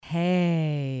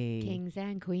Kings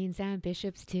and queens and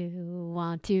bishops too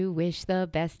want to wish the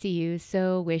best to you.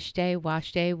 So wish day,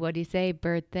 wash day, what do you say?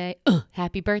 Birthday.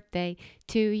 Happy birthday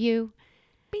to you.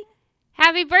 Bing.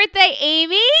 Happy birthday,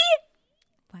 Amy.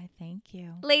 Why, thank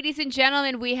you. Ladies and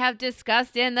gentlemen, we have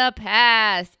discussed in the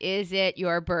past, is it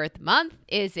your birth month?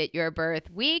 Is it your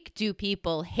birth week? Do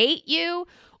people hate you?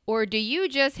 Or do you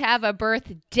just have a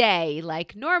birthday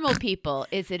like normal people?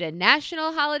 Is it a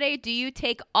national holiday? Do you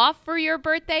take off for your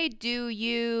birthday? Do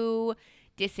you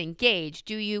disengage?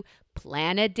 Do you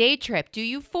plan a day trip? Do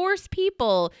you force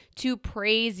people to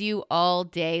praise you all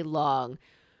day long?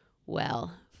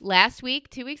 Well, last week,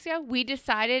 2 weeks ago, we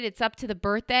decided it's up to the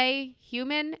birthday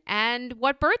human and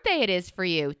what birthday it is for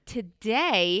you.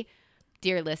 Today,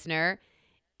 dear listener,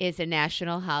 is a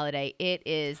national holiday. It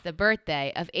is the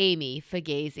birthday of Amy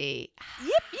Fugazi.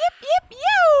 Yip.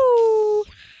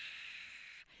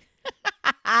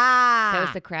 That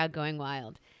was the crowd going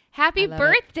wild. Happy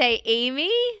birthday,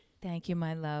 Amy. Thank you,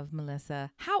 my love,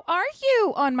 Melissa. How are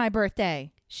you on my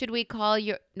birthday? Should we call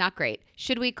your, not great.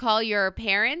 Should we call your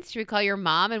parents? Should we call your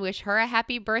mom and wish her a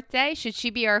happy birthday? Should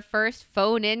she be our first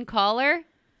phone-in caller?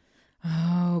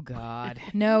 Oh, God.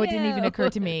 No, it didn't even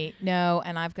occur to me. No,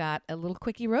 and I've got a little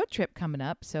quickie road trip coming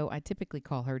up, so I typically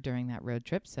call her during that road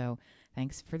trip. So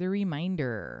thanks for the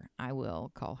reminder. I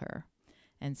will call her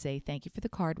and say thank you for the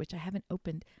card, which I haven't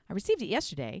opened. I received it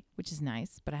yesterday, which is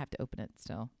nice, but I have to open it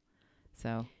still.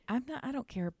 So I don't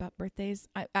care about birthdays.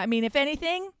 I mean, if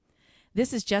anything,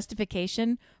 this is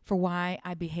justification for why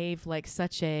I behave like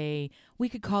such a, we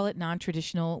could call it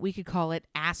non-traditional, we could call it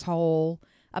asshole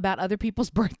about other people's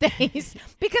birthdays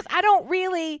because I don't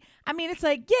really, I mean, it's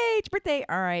like, yay, it's birthday.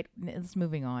 All right, it's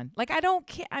moving on. Like, I don't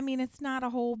care. I mean, it's not a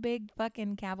whole big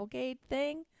fucking cavalcade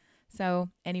thing. So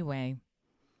anyway,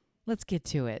 let's get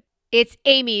to it. It's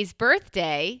Amy's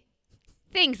birthday.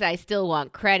 Things I still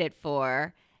want credit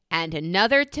for. And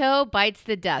another toe bites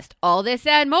the dust. All this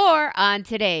and more on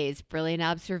today's Brilliant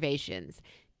Observations.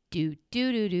 Do.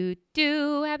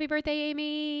 Happy birthday,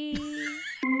 Amy.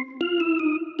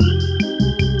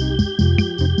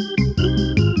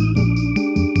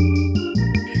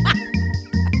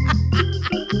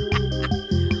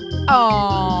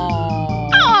 Oh.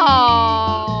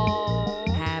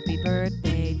 Happy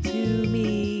birthday to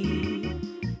me.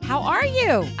 How are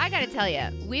you? I got to tell you,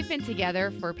 we've been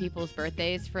together for people's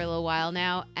birthdays for a little while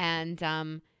now.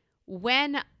 And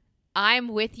when I'm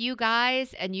with you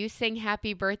guys and you sing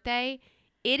happy birthday,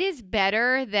 it is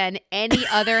better than any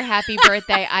other happy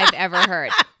birthday I've ever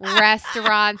heard.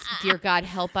 Restaurants, dear God,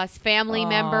 help us, family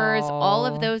members, all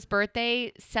of those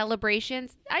birthday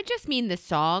celebrations. I just mean the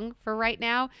song for right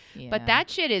now. Yeah. But that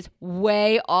shit is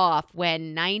way off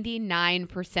when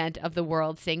 99% of the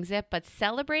world sings it. But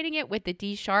celebrating it with the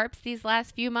D sharps these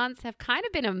last few months have kind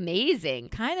of been amazing.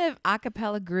 Kind of a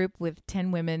cappella group with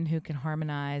 10 women who can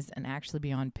harmonize and actually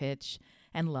be on pitch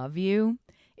and love you.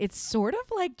 It's sort of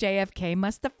like JFK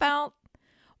must have felt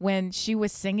when she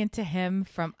was singing to him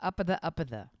from up of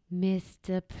the.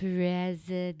 Mr.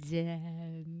 President.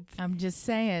 I'm just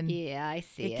saying. Yeah, I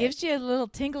see it. It gives you a little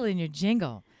tingle in your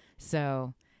jingle.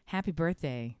 So happy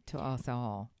birthday to us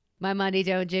all. My money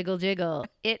don't jiggle jiggle.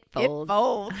 It folds. It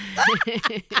folds.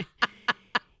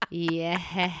 Yes.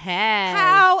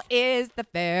 How is the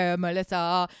fair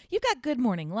Melissa? You've got good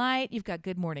morning light. You've got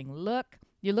good morning look.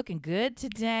 You're looking good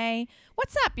today.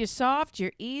 What's up? You're soft.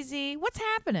 You're easy. What's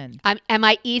happening? Am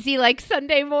I easy like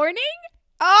Sunday morning?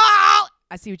 Oh,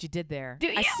 I see what you did there. Do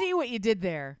you? I see what you did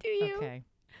there. Do you? Okay.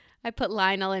 I put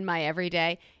Lionel in my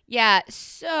everyday. Yeah,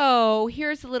 so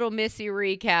here's a little Missy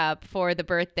recap for the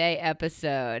birthday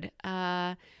episode.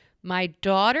 My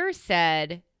daughter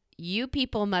said, you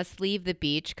people must leave the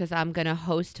beach because I'm going to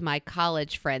host my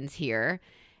college friends here.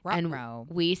 Ruh-roh. And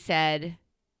we said,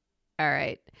 all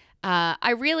right.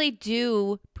 I really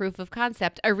do, proof of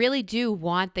concept, I really do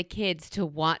want the kids to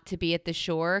want to be at the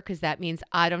shore because that means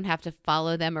I don't have to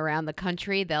follow them around the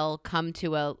country. They'll come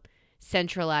to a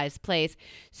centralized place.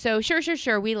 So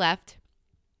sure, we left.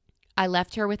 I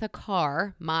left her with a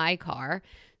car, my car,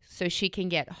 so she can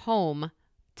get home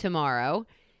tomorrow.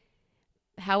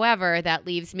 However, that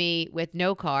leaves me with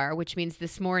no car, which means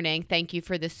this morning, thank you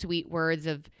for the sweet words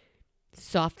of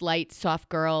soft light, soft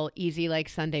girl, easy like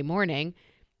Sunday morning.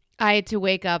 I had to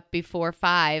wake up before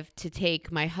 5 to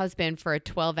take my husband for a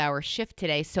 12-hour shift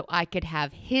today so I could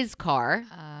have his car.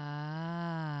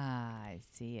 I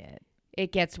see it.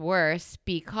 It gets worse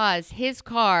because his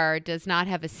car does not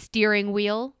have a steering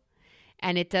wheel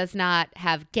and it does not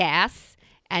have gas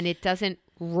and it doesn't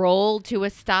roll to a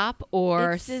stop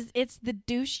or It's the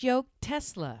douche yoke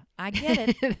Tesla. I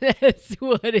get it. that's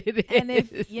what it is. And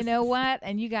if you know what,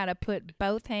 and you got to put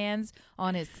both hands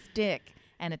on his stick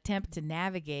and attempt to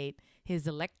navigate his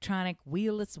electronic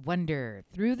wheelless wonder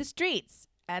through the streets.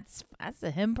 That's a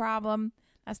him problem.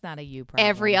 That's not a you problem.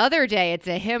 Every other day it's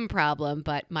a him problem,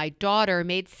 but my daughter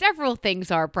made several things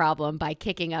our problem by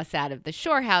kicking us out of the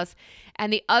shore house.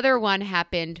 And the other one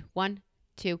happened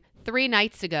 3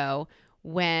 nights ago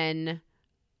when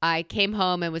I came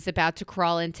home and was about to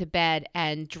crawl into bed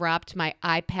and dropped my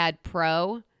iPad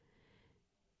Pro.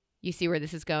 You see where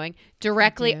this is going?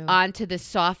 Directly onto the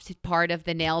soft part of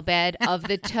the nail bed of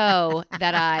the toe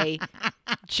that I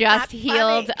just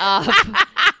healed up.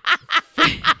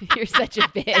 You're such a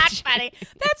bitch. That's funny.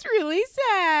 That's really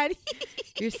sad.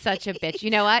 You're such a bitch.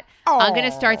 You know what? I'm going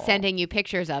to start sending you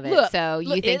pictures of it so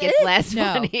you think it's less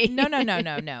funny.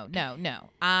 No.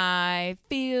 I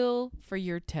feel for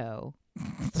your toe.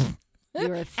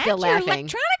 You're still and laughing. Your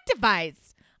electronic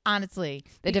device, honestly.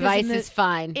 The device is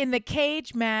fine. In the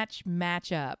cage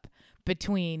matchup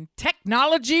between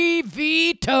technology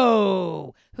v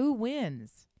toe, who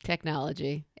wins?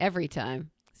 Technology. Every time.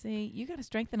 See, you got to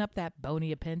strengthen up that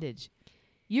bony appendage.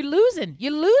 You're losing.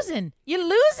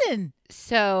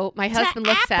 So my husband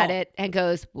looks at it and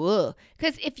goes, whoa.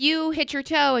 Because if you hit your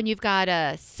toe and you've got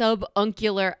a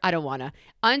subuncular,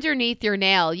 underneath your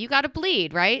nail, you got to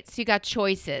bleed, right? So you got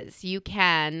choices. You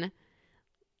don't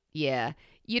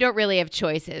really have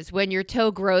choices. When your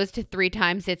toe grows to 3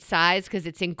 times its size because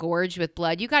it's engorged with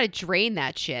blood, you got to drain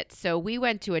that shit. So we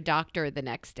went to a doctor the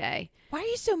next day. Why are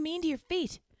you so mean to your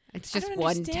feet? It's just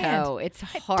one toe. It's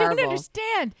horrible. I don't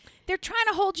understand. They're trying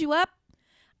to hold you up.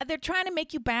 They're trying to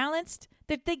make you balanced.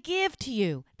 That they give to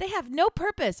you. They have no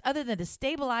purpose other than to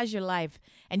stabilize your life,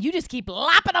 and you just keep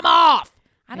lopping them off.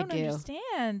 I don't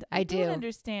understand. I don't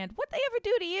understand. What they ever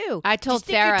do to you? I told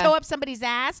Sarah. Stick your toe up somebody's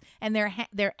ass, and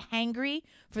they're hangry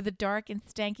for the dark and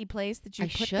stanky place that you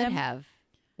put them. I should have.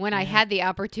 When I had the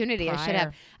opportunity, I should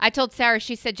have. I told Sarah,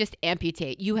 she said, just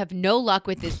amputate. You have no luck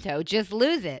with this toe. Just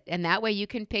lose it. And that way you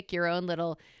can pick your own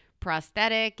little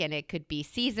prosthetic, and it could be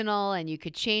seasonal, and you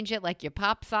could change it like your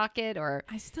pop socket. Or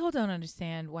I still don't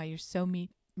understand why you're so mean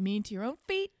to your own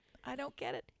feet. I don't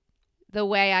get it. The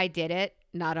way I did it,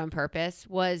 not on purpose,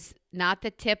 was not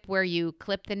the tip where you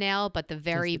clip the nail, but the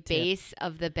very base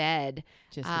of the bed.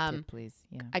 Just the tip, please.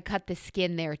 Yeah. I cut the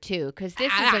skin there, too, because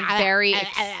this is a very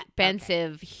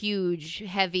expensive, huge,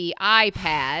 heavy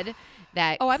iPad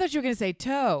that... Oh, I thought you were going to say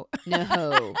toe.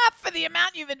 No. For the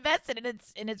amount you've invested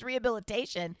in its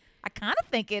rehabilitation, I kind of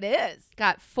think it is.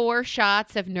 Got 4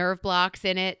 shots of nerve blocks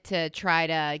in it to try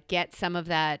to get some of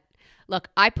that. Look,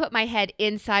 I put my head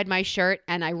inside my shirt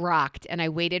and I rocked and I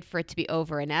waited for it to be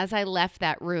over. And as I left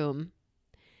that room,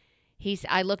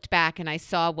 I looked back and I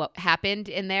saw what happened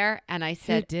in there. And I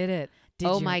said, who did it?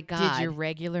 My God. Did your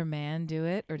regular man do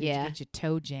it? Or did you get your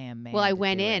toe jam man? Well, I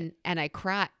went in and I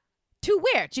cried. To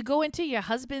where? Did you go into your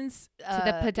husband's to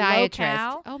the podiatrist.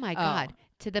 Locale? Oh, my God.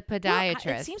 To the podiatrist.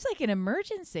 Well, it seems like an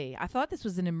emergency. I thought this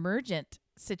was an emergent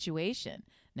situation.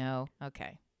 No?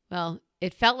 Okay. Well,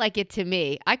 it felt like it to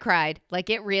me. I cried. Like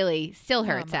it really still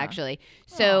hurts, actually.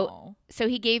 So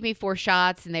he gave me 4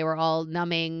 shots and they were all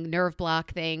numbing nerve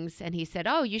block things. And he said,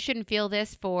 oh, you shouldn't feel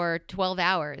this for 12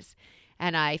 hours.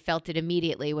 And I felt it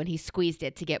immediately when he squeezed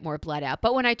it to get more blood out.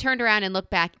 But when I turned around and looked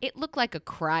back, it looked like a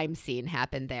crime scene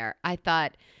happened there. I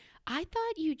thought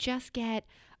you just get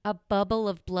a bubble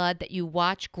of blood that you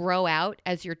watch grow out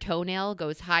as your toenail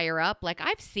goes higher up. Like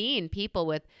I've seen people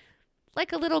with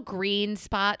like a little green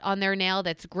spot on their nail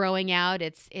that's growing out.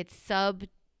 It's sub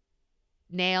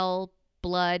nail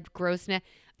blood grossness.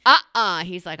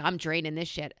 He's like, I'm draining this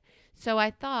shit. So I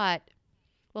thought,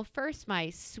 well, first my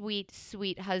sweet,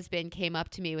 sweet husband came up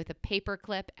to me with a paper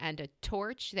clip and a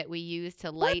torch that we use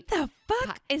to light. What the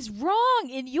fuck is wrong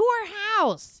in your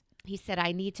house? He said,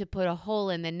 I need to put a hole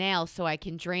in the nail so I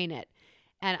can drain it.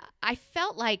 And I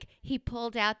felt like he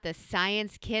pulled out the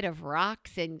science kit of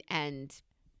rocks and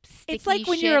it's like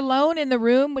when you're alone in the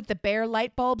room with the bare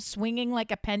light bulb swinging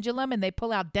like a pendulum and they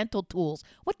pull out dental tools.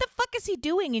 What the fuck is he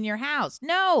doing in your house?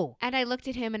 No. And I looked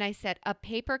at him and I said, a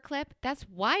paper clip? That's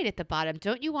wide at the bottom.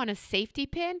 Don't you want a safety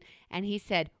pin? And he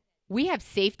said, we have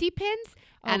safety pins?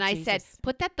 And I said,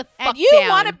 put that the fuck down. And you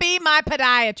want to be my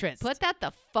podiatrist. Put that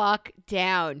the fuck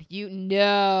down. You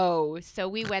know. So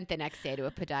we went the next day to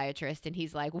a podiatrist and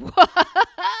he's like,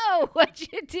 whoa,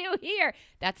 what'd you do here?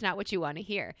 That's not what you want to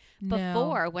hear. No.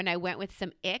 Before, when I went with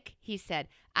some ick, he said,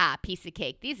 piece of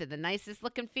cake. These are the nicest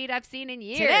looking feet I've seen in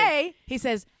years. Today, he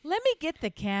says, let me get the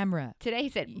camera. Today he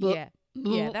said, yeah.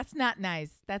 Yeah, that's not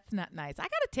nice. That's not nice. I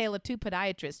got a tale of two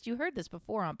podiatrists. You heard this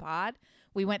before on pod.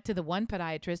 We went to the one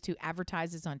podiatrist who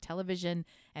advertises on television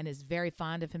and is very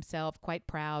fond of himself, quite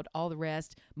proud, all the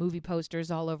rest, movie posters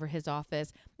all over his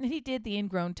office. And he did the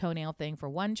ingrown toenail thing for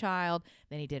one child.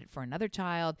 Then he did it for another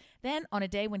child. Then on a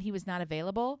day when he was not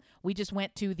available, we just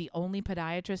went to the only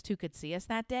podiatrist who could see us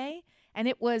that day. And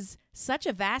it was such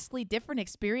a vastly different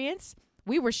experience.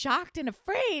 We were shocked and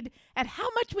afraid at how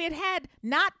much we had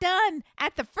not done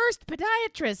at the first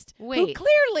podiatrist, who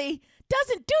clearly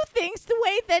doesn't do things the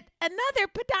way that another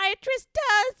podiatrist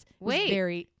does. It was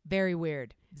very, very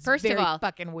weird. First of all,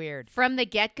 fucking weird. From the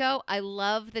get-go, I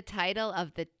love the title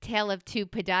of the Tale of Two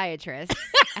Podiatrists.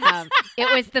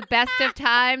 It was the best of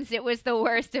times. It was the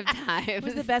worst of times. It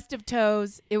was the best of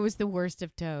toes. It was the worst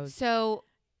of toes. So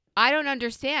I don't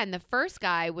understand. The first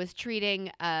guy was treating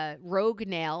a rogue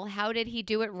nail. How did he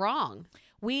do it wrong?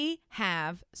 We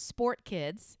have sport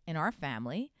kids in our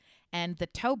family, and the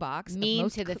toe box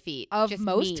to the feet of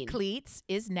most cleats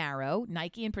is narrow.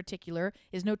 Nike in particular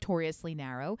is notoriously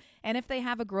narrow. And if they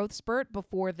have a growth spurt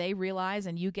before they realize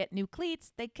and you get new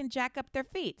cleats, they can jack up their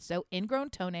feet. So ingrown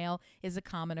toenail is a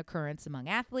common occurrence among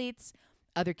athletes.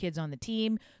 Other kids on the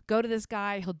team go to this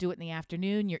guy. He'll do it in the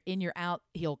afternoon. You're in, you're out.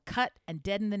 He'll cut and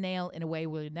deaden the nail in a way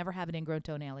where you'll never have an ingrown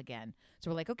toenail again.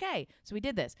 So we're like, okay, so we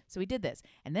did this.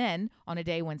 And then on a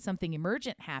day when something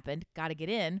emergent happened, got to get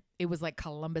in. It was like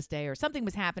Columbus Day or something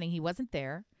was happening. He wasn't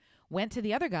there. Went to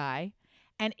the other guy.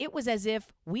 And it was as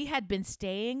if we had been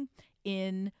staying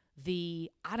in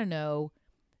the, I don't know,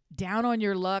 down on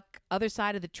your luck, other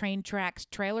side of the train tracks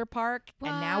trailer park,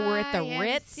 and now we're at the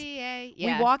Ritz.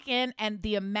 Yeah. We walk in, and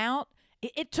the amount,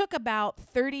 it took about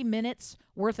 30 minutes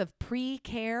worth of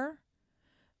pre-care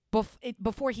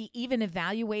before he even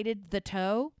evaluated the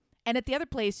toe. And at the other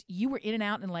place, you were in and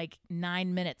out in like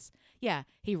 9 minutes. Yeah,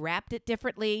 he wrapped it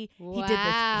differently. Wow. He did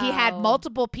this. He had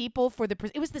multiple people for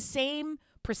it was the same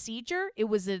procedure. It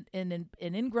was an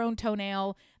ingrown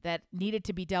toenail that needed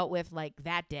to be dealt with like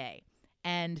that day.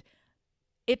 And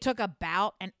it took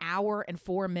about an hour and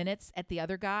 4 minutes at the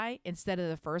other guy instead of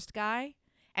the first guy.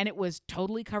 And it was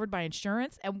totally covered by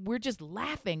insurance. And we're just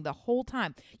laughing the whole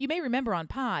time. You may remember on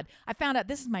pod, I found out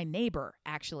this is my neighbor,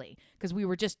 actually, because we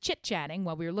were just chit-chatting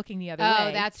while we were looking the other way.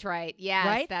 Oh, that's right. Yes,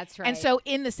 right? That's right. And so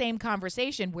in the same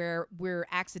conversation where we're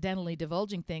accidentally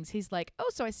divulging things, he's like, oh,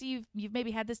 so I see you've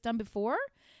maybe had this done before?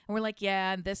 And we're like,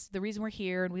 yeah, and this the reason we're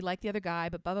here, and we like the other guy,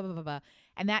 but blah, blah, blah, blah, blah.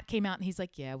 And that came out, and he's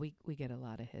like, yeah, we get a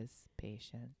lot of his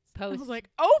patients. I was like,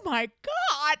 oh, my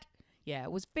God. Yeah,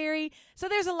 it was very, so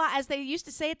there's a lot, as they used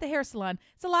to say at the hair salon,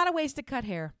 it's a lot of ways to cut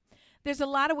hair. There's a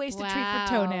lot of ways to treat for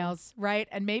toenails, right?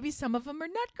 And maybe some of them are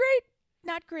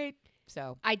not great.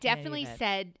 So I definitely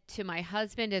said to my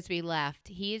husband as we left,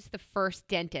 he's the first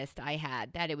dentist I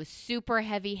had, that it was super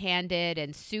heavy-handed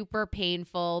and super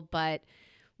painful, but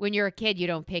when you're a kid, you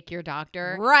don't pick your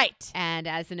doctor. Right. And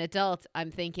as an adult, I'm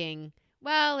thinking,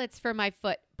 well, it's for my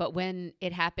foot. But when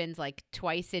it happens like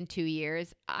twice in 2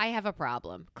 years, I have a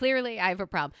problem. Clearly, I have a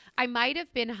problem. I might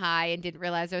have been high and didn't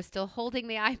realize I was still holding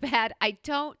the iPad. I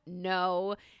don't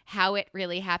know how it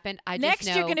really happened. Next,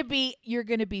 just know you're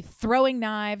gonna be throwing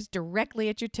knives directly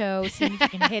at your toe, seeing if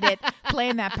you can hit it,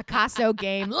 playing that Picasso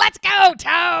game. Let's go,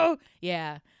 toe.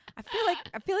 Yeah.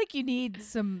 I feel like you need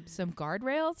some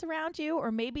guardrails around you,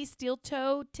 or maybe steel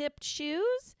toe tipped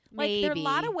shoes. Like there are a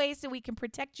lot of ways that we can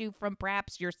protect you from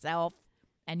perhaps yourself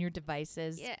and your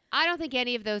devices. Yeah, I don't think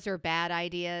any of those are bad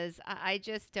ideas. I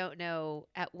just don't know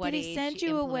at what age. Did he send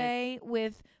you away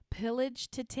with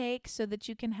pillage to take so that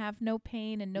you can have no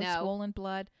pain and no swollen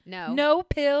blood? No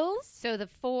pills? So the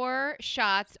 4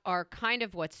 shots are kind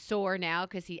of what's sore now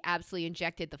because he absolutely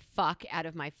injected the fuck out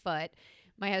of my foot.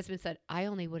 My husband said, I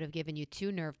only would have given you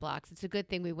 2 nerve blocks. It's a good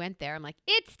thing we went there. I'm like,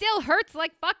 it still hurts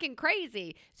like fucking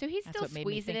crazy. So he's still squeezing it. That's what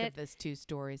made me think of those 2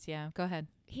 stories. Yeah, go ahead.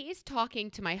 He's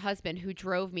talking to my husband who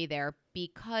drove me there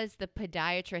because the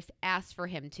podiatrist asked for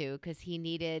him to, because he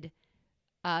needed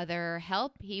other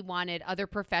help. He wanted other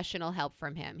professional help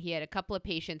from him. He had a couple of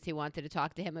patients he wanted to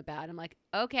talk to him about. I'm like,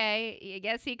 okay, I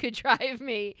guess he could drive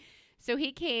me. So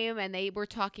he came and they were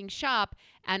talking shop,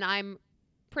 and I'm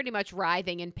pretty much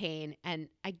writhing in pain. And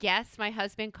I guess my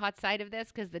husband caught sight of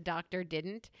this because the doctor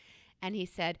didn't. And he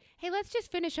said, hey, let's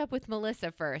just finish up with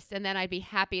Melissa first, and then I'd be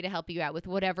happy to help you out with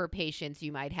whatever patients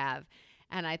you might have.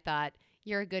 And I thought,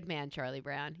 you're a good man, Charlie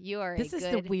Brown. You are This is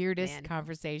the weirdest man.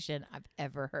 Conversation I've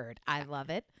ever heard. I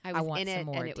love it. I want in some it,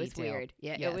 more and it was detail. weird.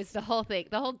 Yeah, yes. It was the whole thing.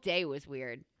 The whole day was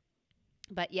weird.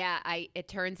 But yeah, it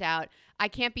turns out I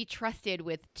can't be trusted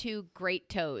with 2 great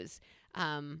toes.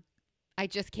 I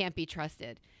just can't be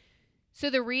trusted. So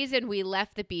the reason we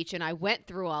left the beach and I went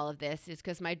through all of this is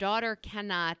because my daughter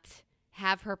cannot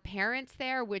have her parents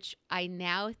there, which I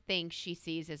now think she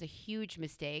sees as a huge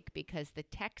mistake because the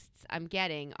texts I'm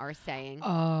getting are saying,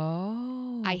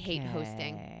 Oh, I hate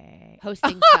hosting.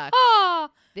 Hosting sucks.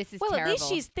 This is well, terrible. at least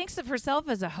she thinks of herself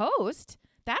as a host.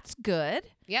 That's good.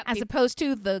 Yep. As opposed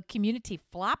to the community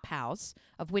flop house,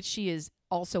 of which she is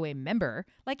also a member.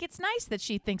 Like, it's nice that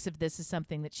she thinks of this as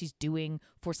something that she's doing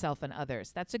for self and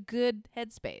others. That's a good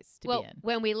headspace to be in.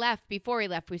 When we left, before we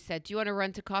left, we said, do you want to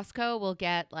run to Costco? We'll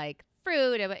get like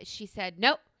fruit. She said,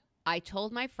 nope. I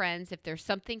told my friends if there's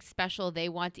something special they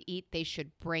want to eat, they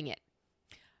should bring it.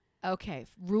 Okay.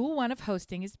 Rule 1 of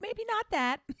hosting is maybe not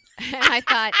that. And I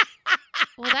thought,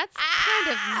 well, that's kind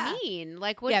of mean.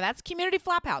 Like, what? Yeah, that's community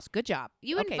flop house. Good job.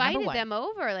 You invited them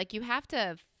over. Like, you have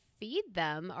to feed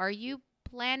them. Are you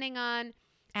planning on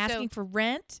asking for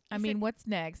rent? I mean, what's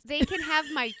next? They can have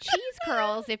my cheese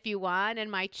curls if you want,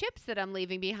 and my chips that I'm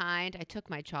leaving behind. I took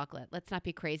my chocolate. Let's not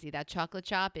be crazy. That chocolate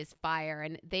shop is fire,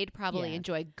 and they'd probably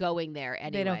enjoy going there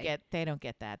anyway. They don't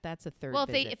get that. That's a third. Well,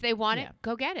 visit. if they want it,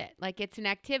 go get it. Like, it's an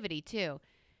activity too.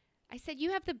 I said,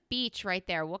 you have the beach right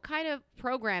there. What kind of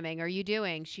programming are you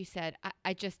doing? She said,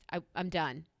 I'm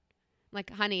done. I'm like,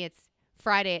 honey, it's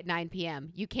Friday at 9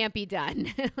 p.m. You can't be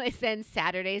done. Then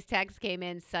Saturday's text came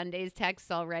in. Sunday's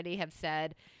texts already have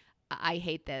said, I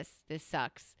hate this. This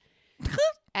sucks.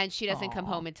 And she doesn't come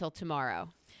home until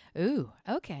tomorrow. Ooh,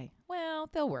 okay. Well,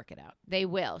 they'll work it out. They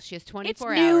will. She has 24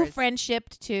 hours. It's new friendship,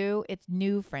 too. It's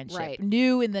new friendship. Right.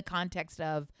 New in the context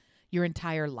of your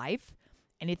entire life.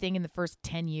 Anything in the first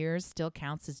 10 years still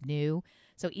counts as new.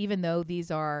 So even though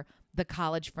these are the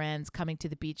college friends coming to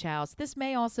the beach house, this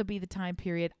may also be the time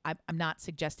period. I'm not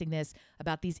suggesting this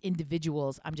about these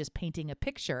individuals. I'm just painting a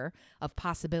picture of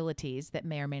possibilities that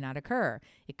may or may not occur.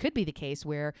 It could be the case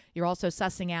where you're also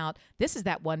sussing out, this is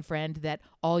that one friend that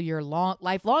all your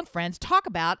lifelong friends talk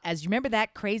about as, you remember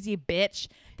that crazy bitch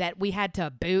that we had to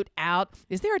boot out?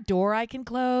 Is there a door I can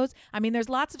close? I mean, there's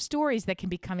lots of stories that can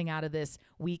be coming out of this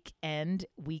week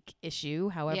issue,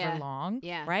 however long.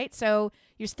 Yeah. Right? So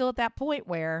you're still at that point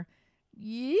where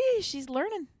she's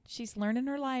learning. She's learning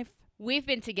her life. We've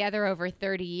been together over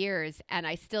 30 years, and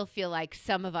I still feel like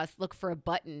some of us look for a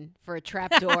button for a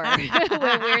trap door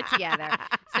when we're together.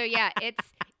 So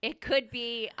it could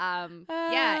be,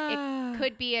 it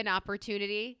could be an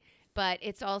opportunity, but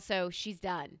it's also, she's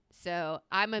done. So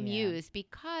I'm amused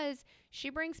because she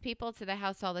brings people to the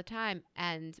house all the time,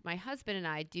 and my husband and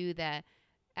I do the,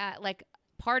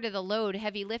 part of the load,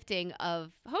 heavy lifting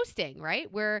of hosting,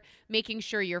 right? We're making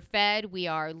sure you're fed. We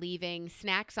are leaving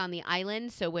snacks on the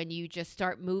island. So when you just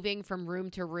start moving from room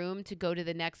to room to go to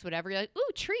the next whatever, you're like,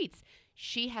 ooh, treats.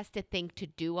 She has to think to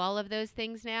do all of those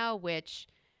things now, which,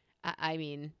 I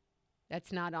mean,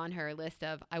 that's not on her list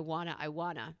of I wanna.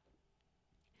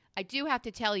 I do have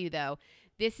to tell you, though,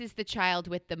 this is the child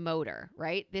with the motor,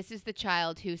 right? This is the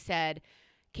child who said,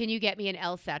 can you get me an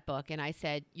LSAT book? And I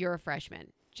said, you're a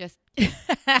freshman. Just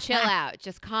chill out,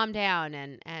 just calm down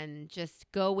and just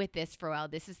go with this for a while.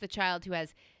 This is the child who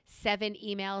has 7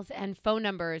 emails and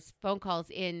phone calls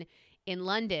in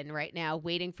London right now,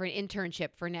 waiting for an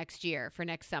internship for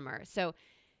next summer. So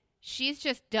she's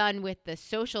just done with the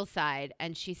social side,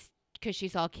 and because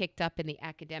she's all kicked up in the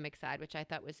academic side, which I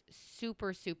thought was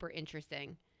super, super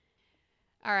interesting.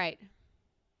 All right.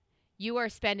 You are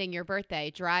spending your birthday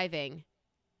driving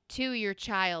to your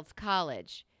child's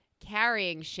college,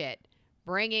 carrying shit,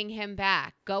 bringing him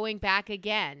back, going back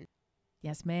again.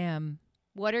 Yes, ma'am.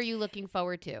 What are you looking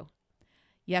forward to?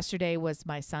 Yesterday was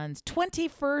my son's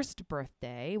 21st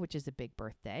birthday, which is a big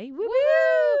birthday. Woo!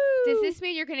 Does this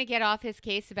mean you're going to get off his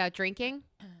case about drinking?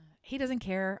 He doesn't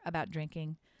care about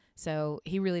drinking, so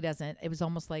he really doesn't. It was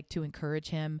almost like to encourage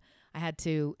him. I had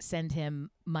to send him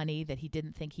money that he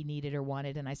didn't think he needed or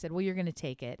wanted, and I said, well, you're going to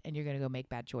take it, and you're going to go make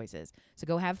bad choices. So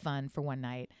go have fun for one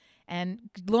night. And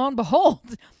lo and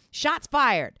behold, shots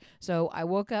fired. So I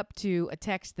woke up to a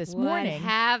text this morning. What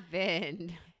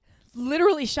happened?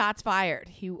 Literally shots fired.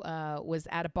 He was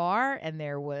at a bar, and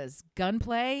there was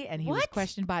gunplay, and he was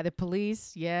questioned by the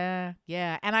police. Yeah.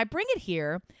 And I bring it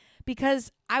here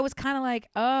because I was kind of like,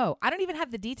 oh, I don't even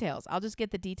have the details. I'll just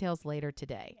get the details later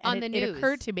today. And on the news. It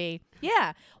occurred to me.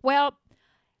 Yeah. Well,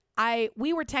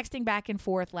 we were texting back and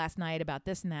forth last night about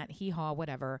this and that, hee-haw,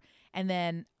 whatever. And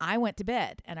then I went to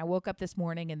bed, and I woke up this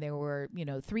morning, and there were,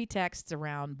 3 texts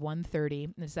around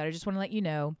 1:30. And I said, I just want to let you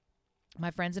know,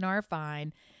 my friends and I are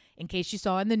fine. In case you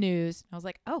saw in the news, I was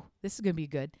like, oh, this is going to be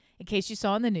good. In case you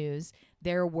saw in the news,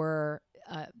 there was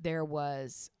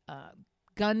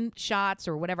gunshots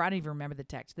or whatever. I don't even remember the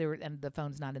text. And the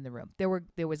phone's not in the room.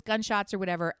 There was gunshots or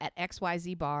whatever at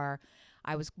XYZ bar.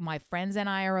 My friends and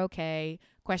I are okay.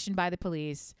 Questioned by the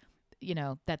police.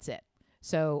 That's it.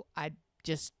 So I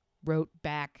just wrote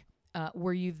back,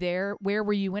 were you there? Where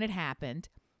were you when it happened?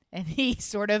 And he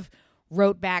sort of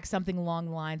wrote back something along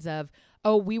the lines of,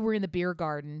 oh, we were in the beer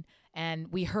garden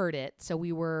and we heard it. So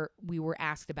we were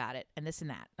asked about it and this and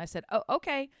that. And I said, oh,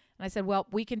 okay. And I said, well,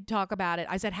 we can talk about it.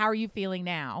 I said, how are you feeling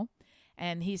now?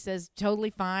 And he says,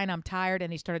 totally fine. I'm tired.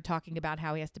 And he started talking about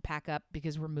how he has to pack up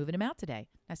because we're moving him out today.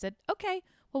 I said, okay,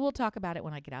 well, we'll talk about it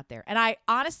when I get out there. And I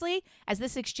honestly, as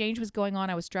this exchange was going on,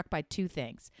 I was struck by two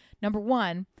things. Number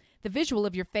one, the visual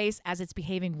of your face as it's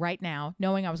behaving right now,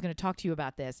 knowing I was going to talk to you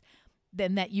about this,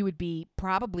 then that you would be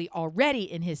probably already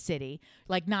in his city,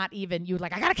 like not even, you would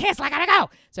like, I got to cancel, I got to go.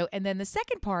 So, and then the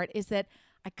second part is that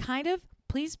I kind of,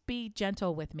 please be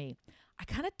gentle with me. I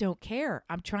kind of don't care.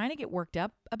 I'm trying to get worked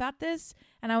up about this.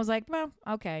 And I was like, well,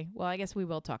 okay, well, I guess we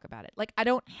will talk about it. Like, I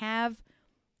don't have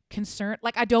concern.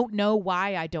 Like, I don't know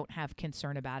why I don't have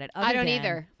concern about it. I don't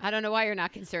either. I don't know why you're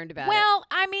not concerned about it. Well,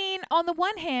 I mean, on the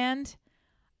one hand,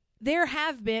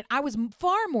 I was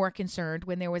far more concerned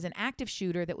when there was an active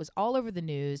shooter that was all over the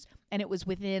news, and it was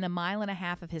within 1.5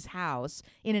 miles of his house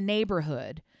in a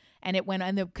neighborhood. And it went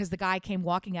because the guy came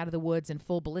walking out of the woods in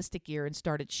full ballistic gear and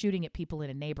started shooting at people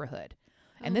in a neighborhood.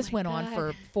 And this went on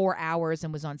for 4 hours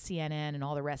and was on CNN and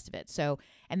all the rest of it. So,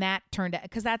 and that turned out,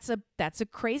 because that's a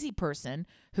crazy person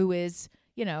who is,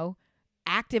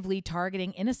 actively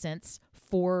targeting innocents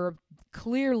for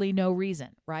clearly no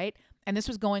reason, right? And this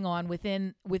was going on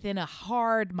within a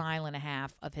hard 1.5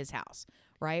 miles of his house,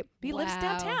 right? He lives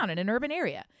downtown in an urban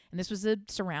area. And this was a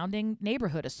surrounding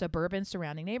neighborhood, a suburban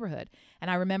surrounding neighborhood.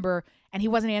 And I remember, and he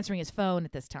wasn't answering his phone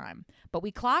at this time, but we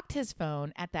clocked his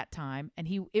phone at that time, and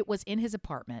it was in his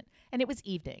apartment, and it was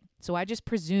evening. So I just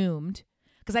presumed,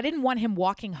 because I didn't want him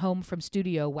walking home from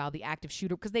studio while the active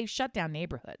shooter, because they shut down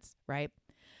neighborhoods, right?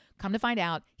 Come to find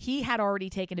out, he had already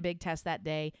taken a big test that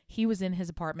day. He was in his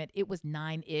apartment. It was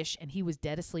 9-ish, and he was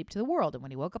dead asleep to the world. And when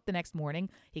he woke up the next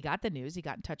morning, he got the news. He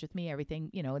got in touch with me,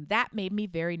 everything, and that made me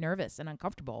very nervous and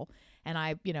uncomfortable. And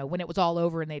I, when it was all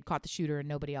over and they'd caught the shooter and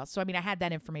nobody else. So, I mean, I had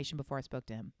that information before I spoke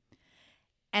to him.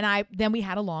 And then we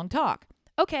had a long talk.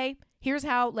 Okay, here's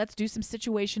how, let's do some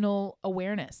situational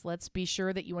awareness. Let's be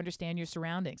sure that you understand your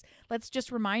surroundings. Let's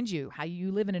just remind you how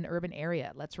you live in an urban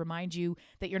area. Let's remind you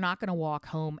that you're not going to walk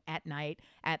home at night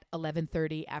at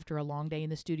 11:30 after a long day in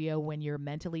the studio when you're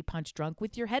mentally punch drunk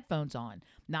with your headphones on,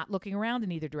 not looking around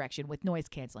in either direction with noise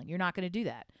canceling. You're not going to do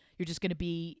that. You're just going to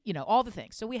be, all the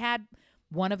things. So we had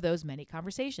one of those many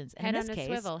conversations. And head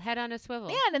on a swivel.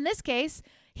 Yeah, and in this case,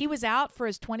 he was out for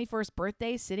his 21st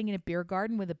birthday sitting in a beer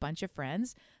garden with a bunch of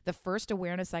friends. The first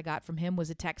awareness I got from him was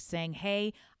a text saying,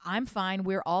 hey, I'm fine.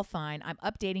 We're all fine. I'm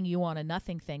updating you on a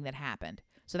nothing thing that happened.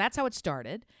 So that's how it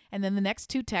started. And then the next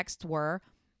two texts were,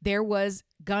 there was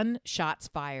gunshots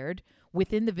fired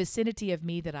within the vicinity of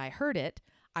me that I heard it.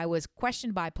 I was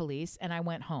questioned by police and I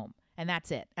went home. And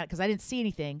that's it. Because I didn't see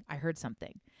anything. I heard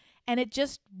something. And it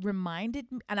just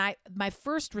reminded me, and my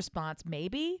first response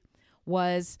maybe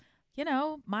was,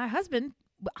 my husband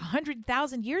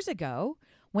 100,000 years ago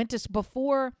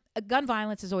before gun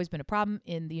violence has always been a problem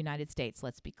in the United States,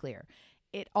 let's be clear.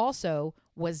 It also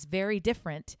was very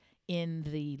different in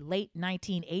the late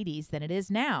 1980s than it is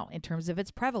now in terms of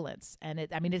its prevalence. And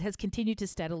it has continued to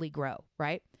steadily grow,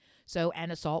 right? So,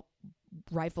 and assault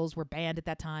rifles were banned at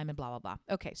that time and blah, blah, blah.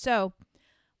 Okay, so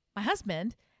my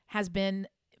husband has been,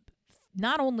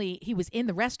 not only he was in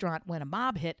the restaurant when a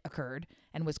mob hit occurred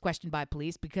and was questioned by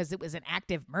police because it was an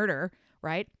active murder,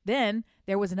 right? Then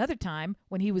there was another time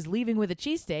when he was leaving with a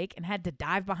cheesesteak and had to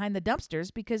dive behind the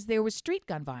dumpsters because there was street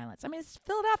gun violence. I mean, it's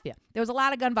Philadelphia. There was a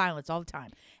lot of gun violence all the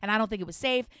time. And I don't think it was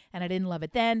safe, and I didn't love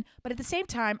it then. But at the same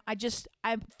time, I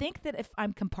think that if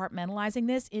I'm compartmentalizing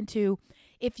this into,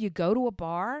 if you go to a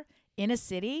bar in a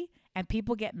city and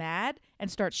people get mad and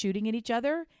start shooting at each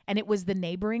other, and it was the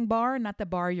neighboring bar, not the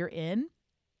bar you're in,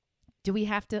 do we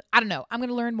have to? I don't know. I'm going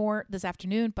to learn more this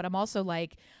afternoon, but I'm also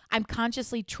I'm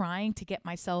consciously trying to get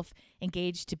myself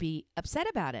engaged to be upset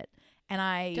about it. And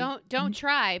I don't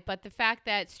try, but the fact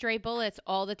that stray bullets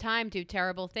all the time do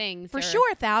terrible things. For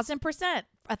sure, 1,000%.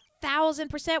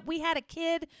 1,000%. We had a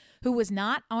kid who was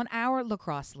not on our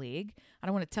lacrosse league. I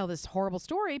don't want to tell this horrible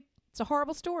story. It's a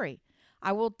horrible story.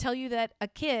 I will tell you that a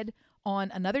kid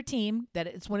on another team, that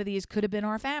it's one of these could have been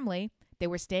our family, they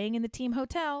were staying in the team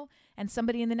hotel, and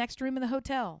somebody in the next room in the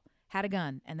hotel had a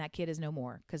gun, and that kid is no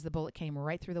more because the bullet came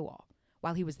right through the wall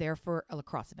while he was there for a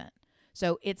lacrosse event.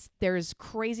 So there's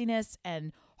craziness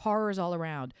and horrors all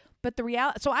around. But the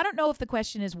reality, so I don't know if the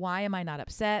question is, why am I not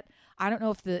upset? I don't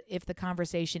know if the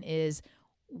conversation is,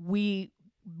 we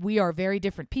we are very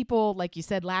different people, like you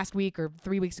said last week or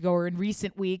 3 weeks ago or in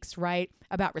recent weeks, right?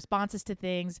 About responses to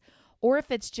things. Or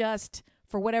if it's just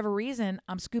for whatever reason,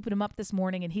 I'm scooping him up this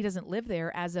morning and he doesn't live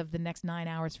there as of the next 9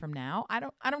 hours from now. I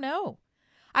don't know.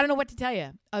 I don't know what to tell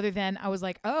you other than I was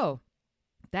like, oh,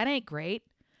 that ain't great.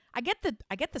 I get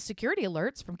the security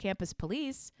alerts from campus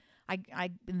police.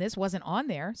 And this wasn't on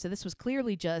there. So this was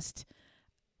clearly just,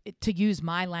 to use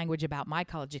my language about my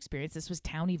college experience, this was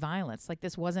towny violence. Like,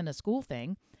 this wasn't a school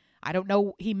thing. I don't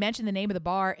know. He mentioned the name of the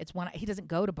bar. It's one. He doesn't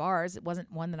go to bars. It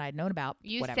wasn't one that I'd known about.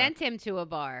 You Whatever. sent him to a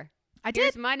bar. I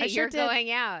Here's did. money. I sure You're did.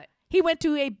 going out. He went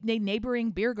to a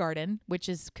neighboring beer garden, which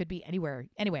could be anywhere.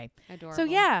 Anyway. Adorable. So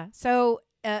yeah. So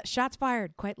shots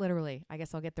fired, quite literally. I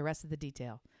guess I'll get the rest of the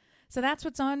detail. So that's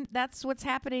what's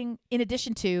happening. In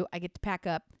addition to, I get to pack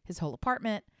up his whole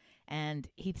apartment, and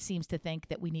he seems to think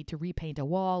that we need to repaint a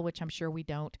wall, which I'm sure we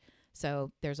don't.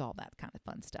 So there's all that kind of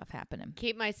fun stuff happening.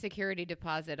 Keep my security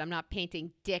deposit. I'm not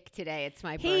painting dick today. It's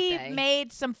my He birthday.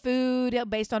 made some food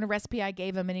based on a recipe I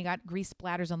gave him, and he got grease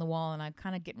splatters on the wall, and I'm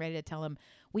kind of getting ready to tell him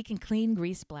we can clean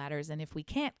grease splatters, and if we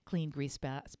can't clean grease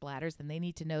splatters, then they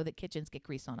need to know that kitchens get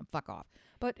grease on them. Fuck off.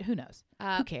 But who knows?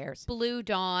 Who cares? Blue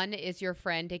Dawn is your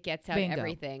friend. It gets out Bingo.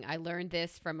 everything. I learned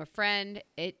this from a friend.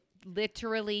 It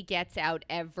literally gets out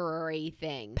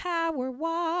everything. Power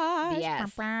wash.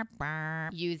 Yes.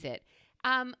 Use it.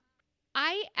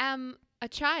 I am a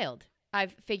child,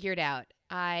 I've figured out.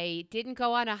 I didn't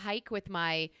go on a hike with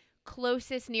my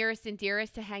closest, nearest, and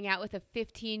dearest to hang out with a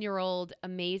 15-year-old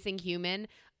amazing human.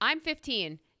 I'm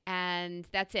 15, and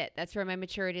that's it. That's where my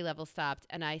maturity level stopped.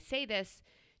 And I say this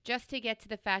just to get to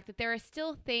the fact that there are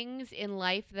still things in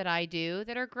life that I do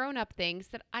that are grown-up things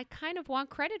that I kind of want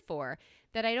credit for,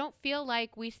 that I don't feel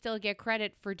like we still get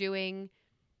credit for doing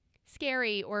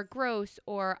scary or gross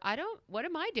or what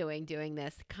am I doing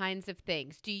this kinds of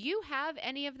things. Do you have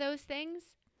any of those things?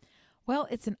 Well,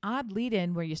 it's an odd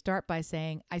lead-in where you start by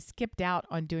saying, I skipped out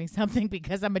on doing something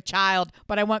because I'm a child,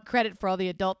 but I want credit for all the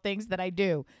adult things that I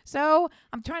do. So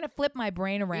I'm trying to flip my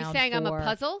brain around. You're saying I'm a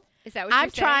puzzle? Is that what you're saying?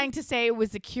 I'm trying to say it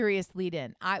was a curious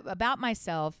lead-in. About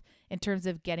myself in terms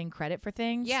of getting credit for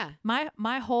things. Yeah.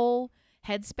 My whole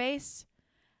headspace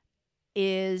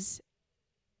is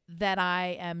that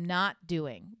I am not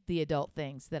doing the adult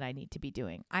things that I need to be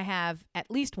doing. I have at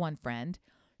least one friend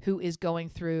who is going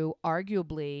through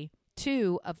arguably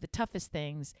two of the toughest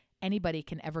things anybody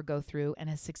can ever go through and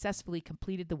has successfully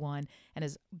completed the one and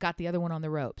has got the other one on the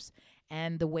ropes.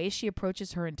 And the way she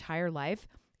approaches her entire life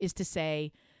is to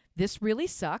say, this really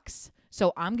sucks,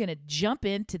 so I'm going to jump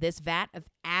into this vat of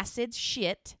acid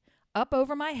shit up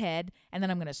over my head, and then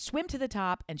I'm going to swim to the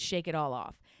top and shake it all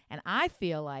off. And I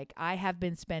feel like I have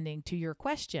been spending, to your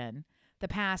question, the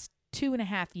past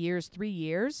 2.5 years, 3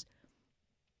 years,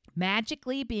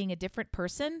 magically being a different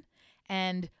person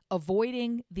and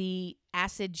avoiding the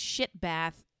acid shit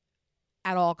bath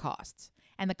at all costs.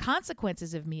 And the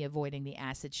consequences of me avoiding the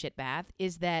acid shit bath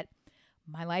is that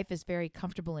my life is very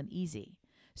comfortable and easy.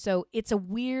 So it's a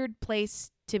weird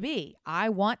place to be. I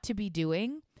want to be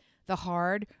doing the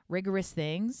hard, rigorous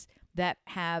things that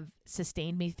have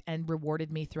sustained me and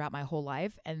rewarded me throughout my whole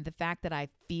life. And the fact that I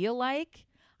feel like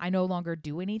I no longer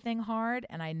do anything hard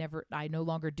and I no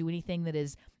longer do anything that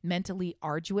is mentally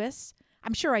arduous.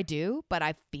 I'm sure I do, but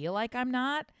I feel like I'm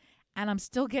not. And I'm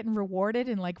still getting rewarded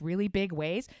in like really big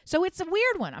ways. So it's a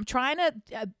weird one. I'm trying to,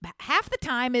 half the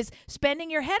time is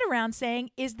spending your head around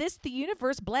saying, is this the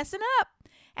universe blessing up?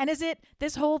 And is it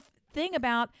this whole thing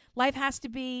about life has to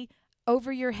be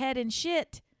over your head and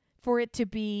shit for it to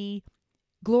be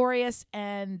glorious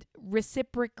and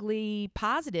reciprocally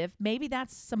positive? Maybe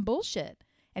that's some bullshit.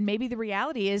 And maybe the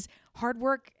reality is hard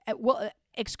work,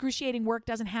 excruciating work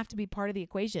doesn't have to be part of the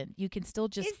equation. You can still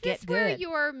just get good. Is this where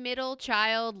your middle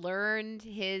child learned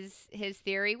his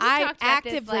theory? We talked about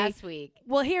this last week.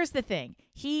 Well, here's the thing.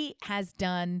 He has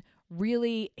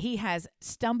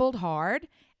stumbled hard,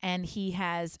 and he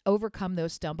has overcome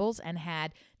those stumbles and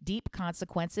had deep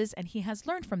consequences, and he has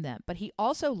learned from them. But he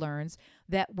also learns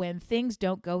that when things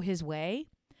don't go his way,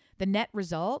 the net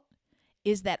result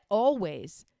is that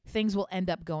always things will end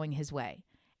up going his way.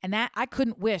 And that I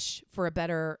couldn't wish for a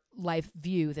better life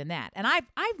view than that. And I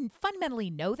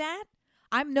fundamentally know that.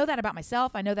 I know that about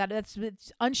myself. I know that it's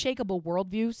unshakable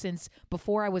worldview since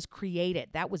before I was created.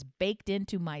 That was baked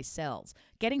into my cells.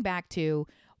 Getting back to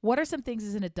what are some things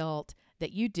as an adult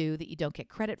that you do that you don't get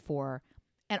credit for?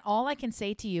 And all I can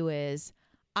say to you is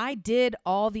I did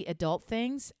all the adult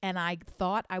things and I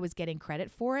thought I was getting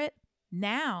credit for it.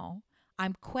 Now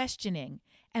I'm questioning,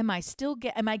 am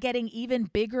I getting even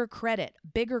bigger credit,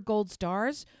 bigger gold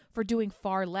stars for doing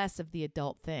far less of the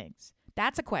adult things?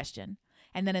 That's a question.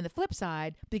 And then in the flip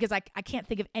side, because I can't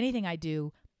think of anything I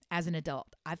do as an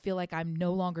adult. I feel like I'm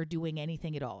no longer doing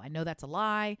anything at all. I know that's a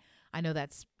lie. I know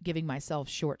that's giving myself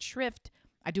short shrift.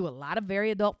 I do a lot of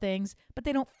very adult things, but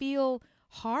they don't feel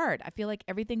hard. I feel like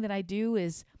everything that I do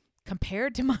is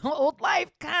compared to my old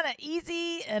life kind of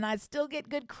easy, and I still get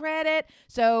good credit.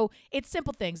 So it's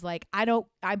simple things like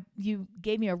you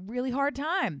gave me a really hard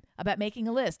time about making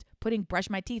a list, putting brush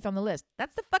my teeth on the list.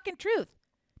 That's the fucking truth.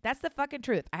 That's the fucking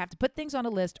truth. I have to put things on a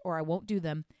list or I won't do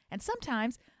them. And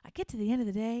sometimes I get to the end of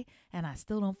the day and I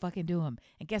still don't fucking do them.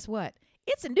 And guess what?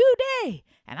 It's a new day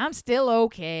and I'm still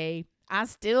okay. I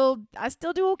still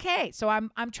do okay. So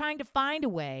I'm trying to find a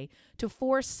way to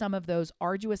force some of those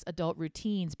arduous adult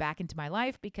routines back into my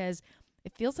life because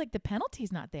it feels like the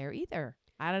penalty's not there either.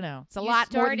 I don't know. It's a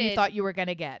lot more than you thought you were going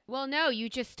to get. Well, no, you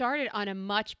just started on a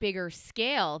much bigger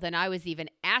scale than I was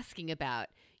even asking about.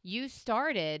 You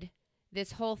started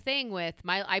this whole thing with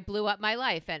I blew up my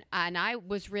life and I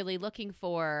was really looking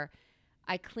for,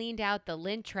 I cleaned out the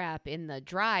lint trap in the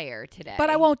dryer today. But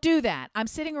I won't do that. I'm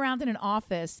sitting around in an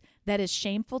office that is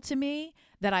shameful to me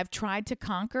that I've tried to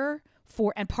conquer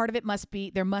and part of it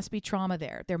there must be trauma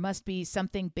there. There must be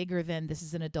something bigger than this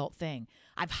is an adult thing.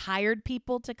 I've hired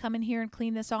people to come in here and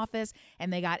clean this office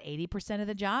and they got 80% of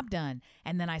the job done.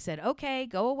 And then I said, okay,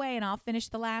 go away and I'll finish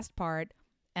the last part.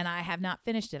 And I have not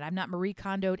finished it. I've not Marie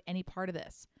Kondoed any part of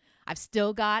this. I've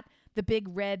still got the big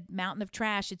red mountain of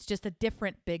trash. It's just a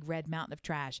different big red mountain of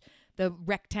trash. The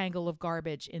rectangle of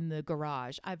garbage in the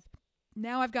garage. I've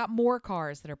got more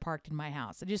cars that are parked in my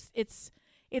house. It's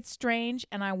strange,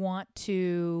 and I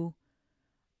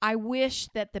wish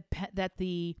that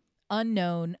the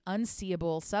unknown,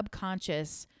 unseeable,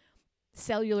 subconscious,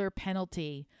 cellular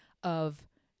penalty of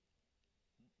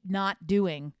not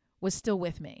doing was still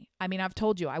with me. I mean, I've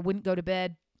told you, I wouldn't go to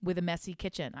bed with a messy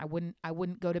kitchen. I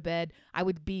wouldn't go to bed. I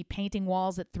would be painting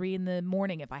walls at 3 a.m.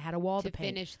 if I had a wall to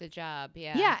paint. Finish the job.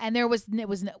 Yeah. Yeah. And there was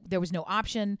no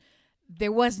option.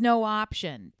 There was no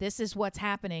option. This is what's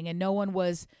happening. And no one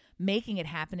was making it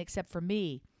happen except for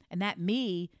me. And that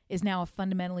me is now a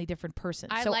fundamentally different person.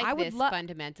 I so like I would this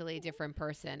fundamentally different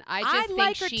person. I think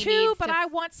like her she too, needs but I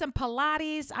want some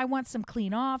Pilates. I want some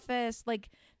clean office. Like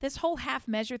this whole half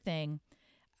measure thing.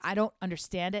 I don't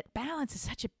understand it. Balance is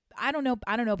I don't know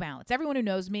balance. Everyone who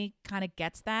knows me kind of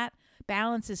gets that.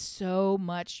 Balance is so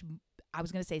much, I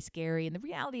was going to say scary. And the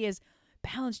reality is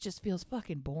balance just feels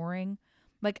fucking boring.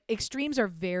 Like extremes are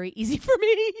very easy for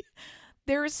me.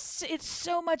 It's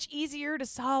so much easier to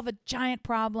solve a giant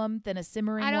problem than a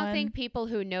simmering one. I don't think people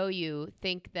who know you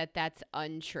think that that's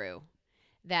untrue.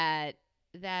 That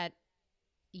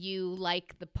you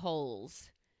like the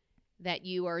poles. That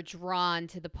you are drawn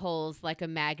to the poles like a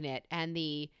magnet and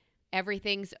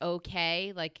everything's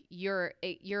okay. Like your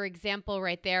example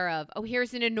right there of, oh,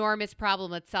 here's an enormous problem,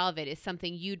 let's solve it, is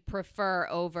something you'd prefer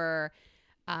over,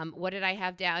 what did I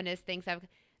have down as things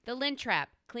the lint trap,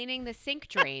 cleaning the sink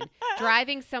drain,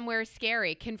 driving somewhere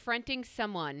scary, confronting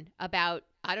someone about,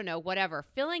 I don't know, whatever,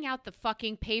 filling out the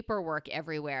fucking paperwork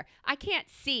everywhere. I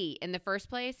can't see in the first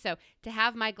place. So to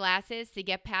have my glasses to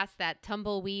get past that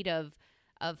tumbleweed of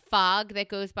fog that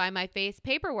goes by my face,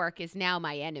 paperwork is now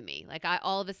my enemy. Like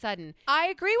all of a sudden. I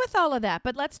agree with all of that,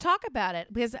 but let's talk about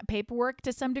it because paperwork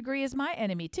to some degree is my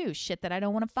enemy too. Shit that I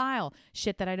don't want to file,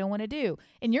 shit that I don't want to do.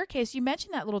 In your case, you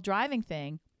mentioned that little driving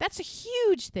thing. That's a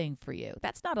huge thing for you.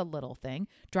 That's not a little thing,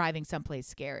 driving someplace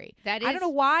scary. That is, I don't know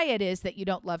why it is that you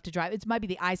don't love to drive. It might be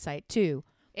the eyesight too.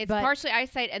 It's partially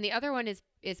eyesight, and the other one is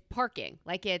parking.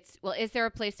 Like is there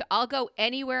a place I'll go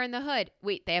anywhere in the hood.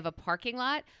 Wait, they have a parking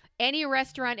lot? Any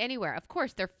restaurant anywhere. Of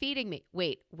course, they're feeding me.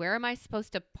 Wait, where am I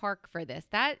supposed to park for this?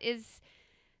 That is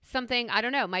something, I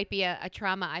don't know, might be a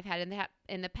trauma I've had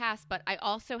in the past, but I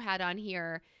also had on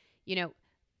here,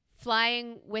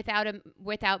 flying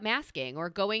without masking or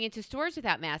going into stores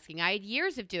without masking. I had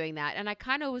years of doing that, and I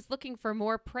kind of was looking for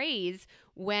more praise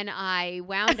when I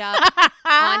wound up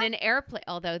on an airplane.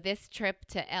 Although this trip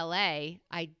to LA,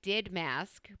 I did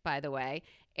mask, by the way.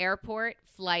 Airport,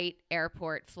 flight,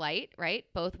 right?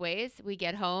 Both ways. We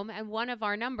get home, and one of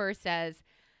our numbers says,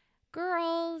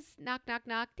 girls, knock, knock,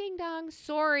 knock, ding dong,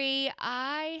 sorry,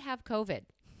 I have COVID.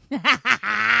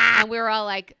 And we were all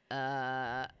like,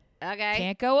 okay.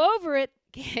 Can't go over it.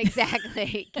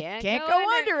 Exactly. Can't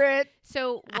go under it.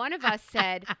 So one of us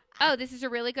said, oh, this is a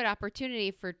really good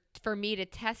opportunity for me to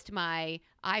test my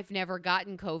I've never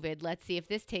gotten COVID. Let's see if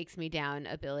this takes me down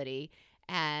ability.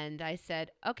 And I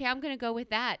said, okay, I'm going to go with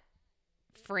that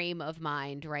frame of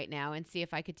mind right now and see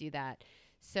if I could do that.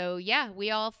 So, yeah,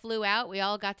 we all flew out. We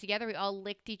all got together. We all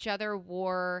licked each other,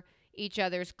 wore each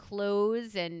other's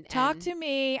clothes. And Talk to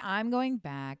me. I'm going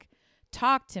back.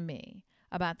 Talk to me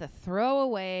about the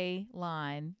throwaway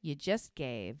line you just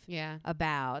gave Yeah.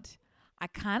 about I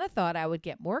kind of thought I would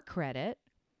get more credit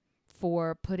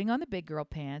for putting on the big girl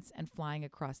pants and flying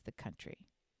across the country.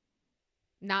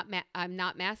 I'm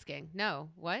not masking.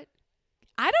 No. What?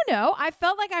 I don't know. I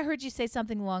felt like I heard you say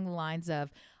something along the lines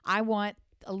of, I want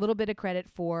a little bit of credit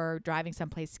for driving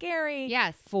someplace scary.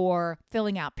 Yes. For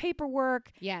filling out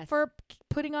paperwork. Yes. For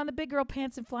putting on the big girl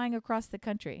pants and flying across the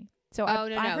country. So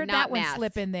I heard not that one masked.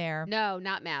 slip in there. No,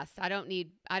 not masked. I don't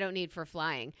need for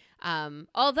flying.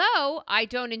 Although I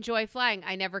don't enjoy flying,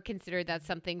 I never considered that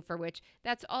something for which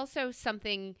that's also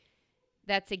something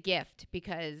that's a gift,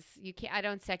 because I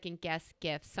don't second guess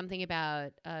gifts. Something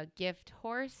about a gift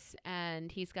horse and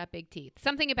he's got big teeth.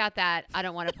 Something about that I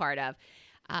don't want a part of.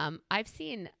 I've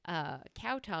seen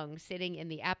cow tongue sitting in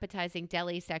the appetizing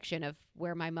deli section of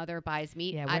where my mother buys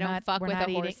meat. Yeah, I don't fuck with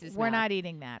a horse's We're mouth. not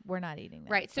eating that. We're not eating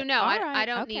that. Right. So no, I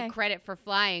don't need credit for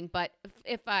flying. But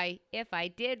if I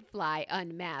did fly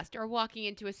unmasked or walking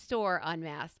into a store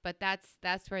unmasked, but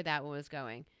that's where that one was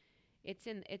going. It's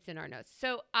in our notes.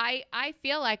 So I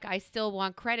feel like I still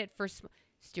want credit for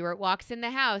Stuart walks in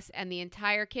the house and the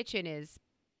entire kitchen is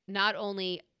not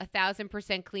only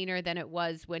 1,000% cleaner than it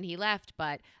was when he left,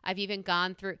 but I've even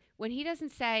gone through when he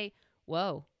doesn't say,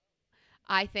 "Whoa,"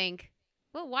 I think,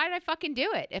 well, why did I fucking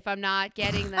do it if I'm not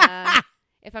getting the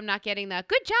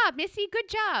good job, Missy, good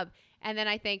job. And then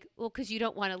I think, well, because you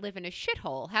don't want to live in a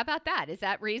shithole. How about that? Is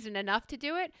that reason enough to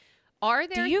do it? Are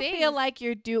there? Do you feel like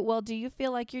you're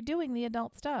doing the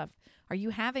adult stuff? Are you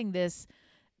having this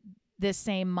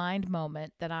same mind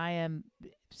moment that I am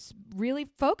really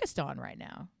focused on right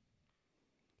now?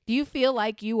 Do you feel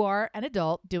like you are an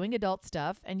adult doing adult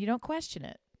stuff and you don't question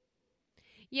it?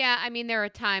 Yeah, I mean, there are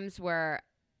times where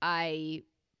I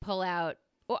pull out.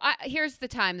 Well, here's the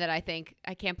time that I think,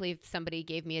 I can't believe somebody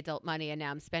gave me adult money and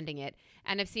now I'm spending it.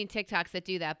 And I've seen TikToks that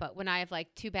do that. But when I have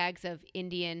like 2 bags of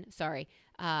Native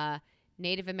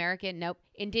American,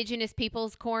 indigenous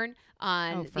people's corn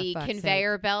on the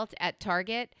conveyor belt at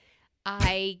Target,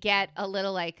 I get a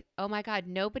little like, oh my God,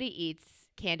 nobody eats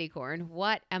candy corn.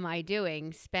 What am I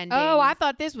doing spending? Oh, I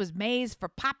thought this was maize for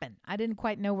popping. I didn't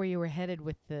quite know where you were headed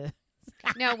with the...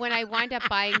 No, when I wind up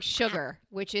buying sugar,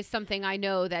 which is something I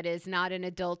know that is not an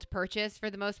adult purchase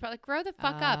for the most part, like, grow the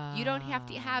fuck up. You don't have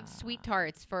to have sweet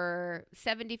tarts for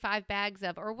 75 bags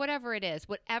of, or whatever it is,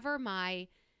 whatever my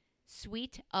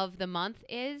sweet of the month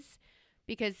is,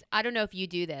 because I don't know if you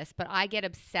do this, but I get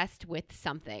obsessed with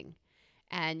something.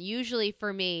 And usually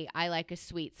for me, I like a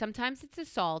sweet. Sometimes it's a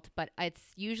salt, but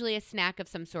it's usually a snack of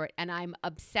some sort. And I'm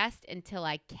obsessed until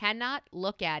I cannot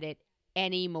look at it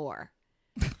anymore.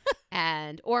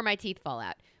 Or my teeth fall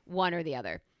out, one or the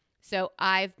other. So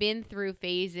I've been through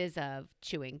phases of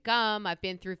chewing gum. I've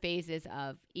been through phases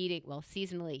of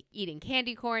seasonally eating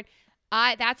candy corn.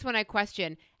 That's when I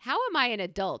question, how am I an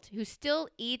adult who still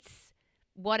eats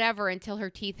whatever until her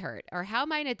teeth hurt? Or how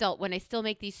am I an adult when I still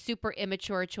make these super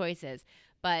immature choices?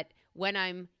 But when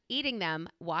I'm eating them,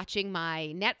 watching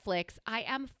my Netflix, I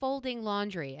am folding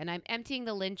laundry and I'm emptying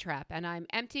the lint trap and I'm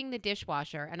emptying the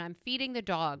dishwasher and I'm feeding the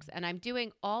dogs and I'm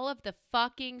doing all of the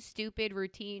fucking stupid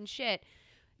routine shit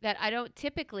that I don't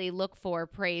typically look for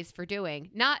praise for doing.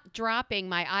 Not dropping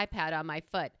my iPad on my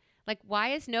foot. Like, why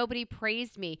has nobody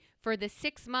praised me for the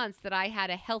 6 months that I had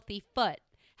a healthy foot?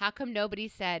 How come nobody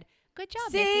said, good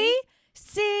job, Missy?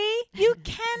 See, you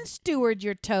can steward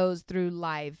your toes through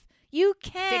life. You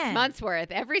can. 6 months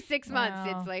worth. Every 6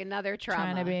 months, it's like another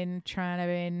trauma. Trying to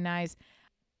be nice.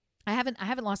 I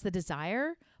haven't lost the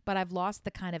desire, but I've lost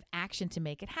the kind of action to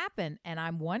make it happen. And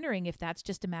I'm wondering if that's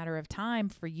just a matter of time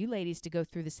for you ladies to go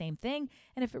through the same thing,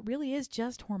 and if it really is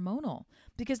just hormonal.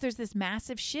 Because there's this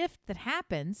massive shift that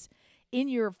happens in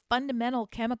your fundamental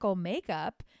chemical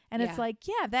makeup. And it's like,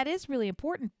 yeah, that is really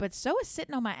important. But so is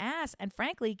sitting on my ass and,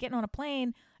 frankly, getting on a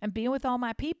plane and being with all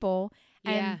my people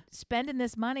and spending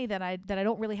this money that I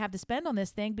don't really have to spend on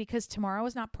this thing because tomorrow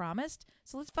is not promised.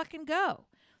 So let's fucking go.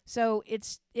 So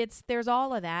there's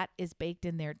all of that is baked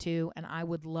in there too. And I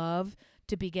would love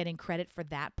to be getting credit for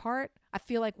that part. I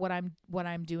feel like what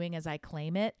I'm doing as I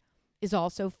claim it is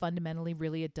also fundamentally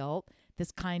really adult.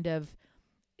 This kind of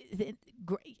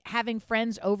having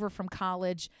friends over from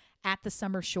college at the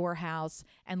summer shore house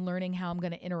and learning how I'm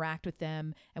going to interact with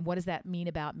them and what does that mean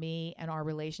about me and our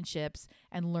relationships,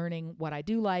 and learning what I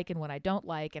do like and what I don't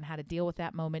like and how to deal with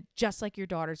that moment, just like your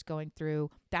daughter's going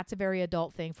through. That's a very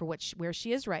adult thing for where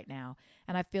she is right now.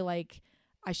 And I feel like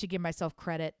I should give myself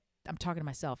credit. I'm talking to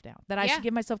myself now, that I should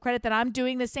give myself credit that I'm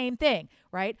doing the same thing,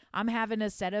 right? I'm having a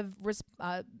set of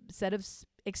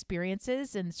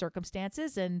experiences and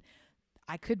circumstances, and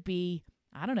I could be,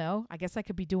 I don't know, I guess I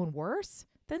could be doing worse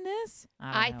than this?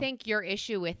 I don't know. think your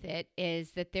issue with it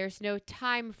is that there's no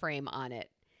time frame on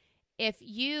it. If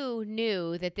you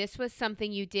knew that this was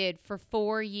something you did for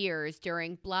 4 years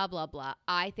during blah, blah, blah,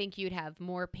 I think you'd have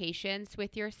more patience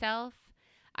with yourself.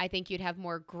 I think you'd have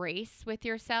more grace with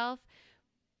yourself.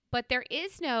 But there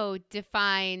is no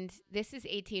defined, this is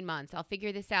 18 months. I'll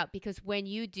figure this out. Because when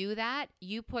you do that,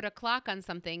 you put a clock on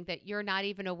something that you're not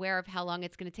even aware of how long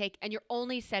it's going to take. And you're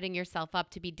only setting yourself up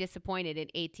to be disappointed in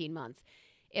 18 months.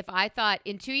 If I thought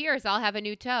in 2 years I'll have a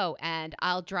new toe and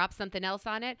I'll drop something else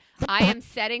on it, I am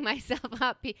setting myself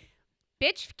up.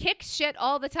 Bitch kicks shit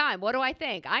all the time. What do I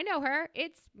think? I know her.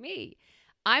 It's me.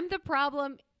 I'm the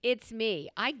problem. It's me.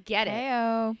 I get it.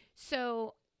 Heyo.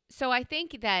 So I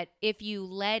think that if you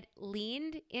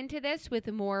leaned into this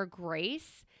with more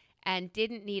grace and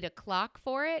didn't need a clock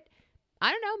for it,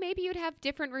 I don't know, maybe you'd have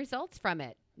different results from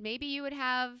it. Maybe you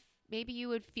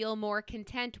would feel more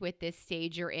content with this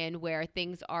stage you're in where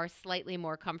things are slightly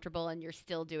more comfortable and you're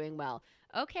still doing well.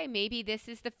 Okay, maybe this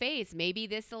is the phase. Maybe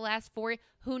this will last 4 years.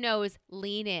 Who knows?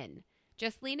 Lean in.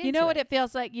 Just lean into it. You know what it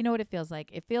feels like? You know what it feels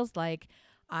like? It feels like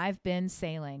I've been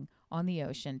sailing on the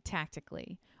ocean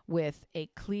tactically with a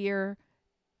clear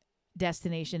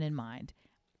destination in mind.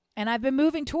 And I've been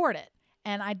moving toward it.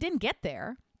 And I didn't get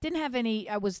there. Didn't have any,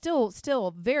 I was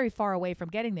still very far away from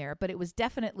getting there, but it was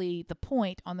definitely the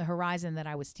point on the horizon that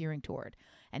I was steering toward.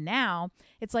 And now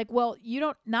it's like, well,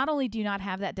 not only do you not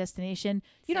have that destination,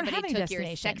 you don't have any destination.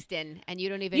 Somebody took your sextant and you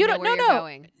don't even know where you're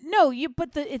going. No,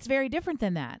 it's very different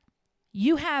than that.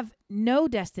 You have no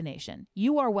destination.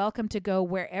 You are welcome to go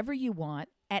wherever you want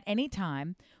at any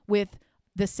time with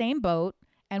the same boat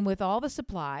and with all the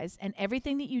supplies and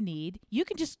everything that you need. You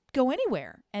can just go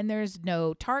anywhere, and there's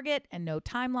no target and no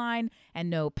timeline and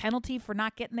no penalty for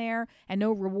not getting there and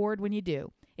no reward when you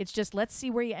do. It's just, let's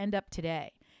see where you end up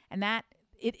today. And that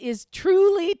it is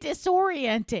truly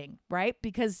disorienting, right?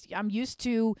 Because I'm used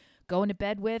to going to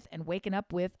bed with and waking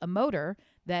up with a motor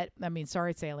that, I mean,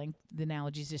 sorry, sailing, the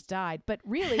analogies just died, but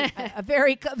really a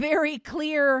very, very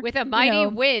clear, with a mighty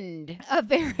wind, a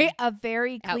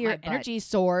very clear energy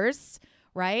source,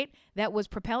 right? That was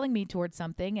propelling me towards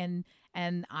something,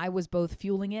 and I was both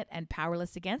fueling it and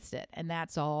powerless against it. And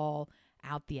that's all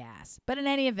out the ass. But in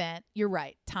any event, you're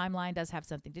right. Timeline does have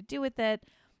something to do with it.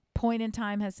 Point in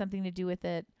time has something to do with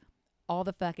it. All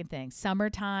the fucking things.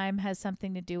 Summertime has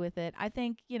something to do with it. I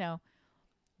think,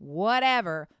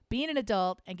 whatever. Being an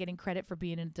adult and getting credit for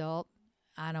being an adult,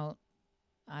 I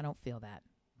don't feel that.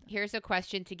 Here's a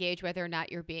question to gauge whether or not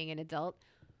you're being an adult.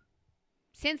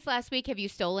 Since last week, have you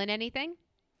stolen anything?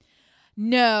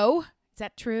 No. Is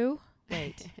that true?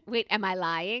 Wait, am I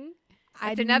lying?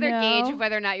 That's another gauge of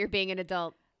whether or not you're being an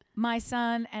adult. My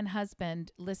son and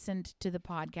husband listened to the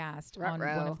podcast on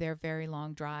one of their very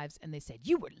long drives, and they said,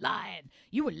 you were lying.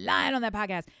 You were lying on that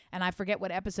podcast. And I forget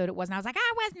what episode it was, and I was like,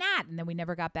 I was not. And then we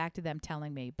never got back to them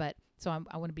telling me. But so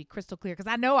I want to be crystal clear,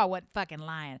 because I know I wasn't fucking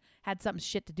lying. Had something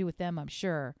shit to do with them, I'm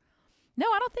sure. No,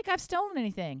 I don't think I've stolen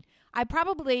anything.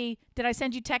 Did I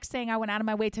send you text saying I went out of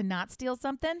my way to not steal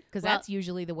something? Because that's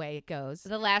usually the way it goes.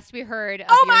 The last we heard of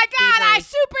oh my God, I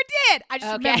super did. I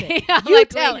just remembered. You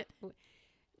tell it.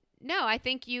 No, I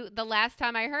think the last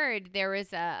time I heard, there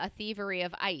was a thievery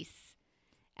of ice.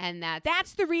 And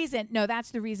that's the reason. No,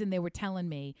 that's the reason they were telling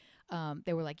me.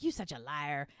 They were like, you such a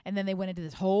liar. And then they went into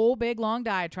this whole big long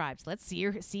diatribe. So let's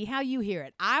see how you hear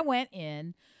it. I went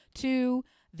in to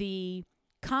the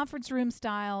conference room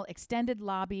style extended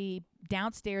lobby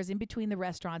downstairs in between the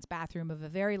restaurant's bathroom of a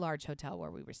very large hotel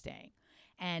where we were staying.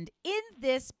 And in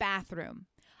this bathroom,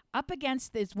 up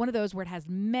against this, one of those where it has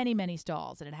many, many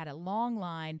stalls, and it had a long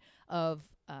line of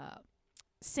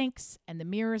sinks and the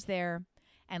mirrors there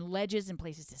and ledges and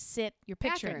places to sit. You're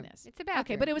picturing this. It's a bathroom.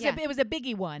 Okay, but it was a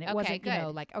biggie one. It wasn't,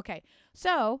 good. okay.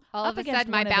 So all of a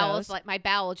sudden my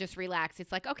bowel just relaxed.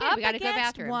 It's like, okay, we got to go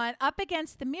bathroom. Up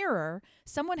against the mirror,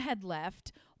 someone had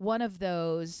left one of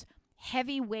those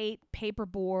heavyweight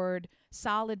paperboard,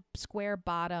 solid square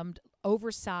bottomed,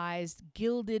 oversized,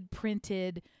 gilded,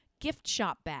 printed gift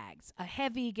shop bags, a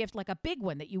heavy gift, like a big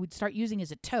one that you would start using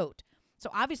as a tote. So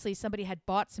obviously somebody had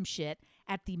bought some shit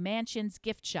at the Mansion's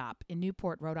gift shop in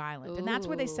Newport, Rhode Island. Ooh. And that's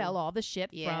where they sell all the shit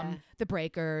from the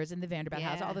Breakers and the Vanderbilt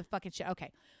House, all the fucking shit.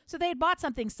 Okay. So they had bought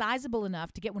something sizable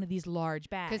enough to get one of these large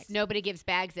bags. Because nobody gives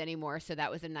bags anymore, so that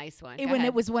was a nice one. When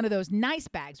it was one of those nice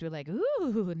bags, we were like,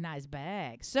 ooh, nice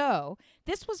bag. So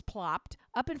this was plopped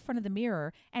up in front of the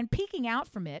mirror, and peeking out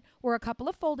from it were a couple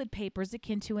of folded papers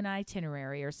akin to an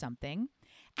itinerary or something,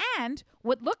 and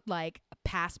what looked like a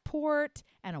passport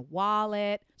and a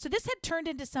wallet. So this had turned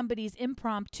into somebody's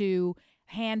impromptu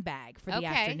handbag for the Okay.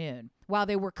 afternoon while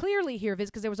they were clearly here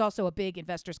because there was also a big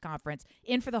investors conference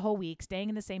in for the whole week, staying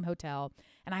in the same hotel.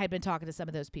 And I had been talking to some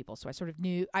of those people. So I sort of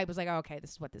knew, I was like, oh, okay,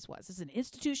 this is what this was. This is an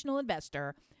institutional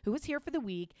investor who was here for the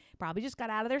week, probably just got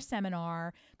out of their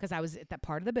seminar because I was at that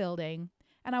part of the building.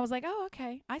 And I was like, oh,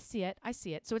 okay, I see it.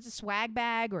 So it's a swag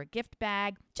bag or a gift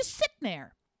bag just sitting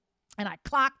there. And I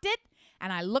clocked it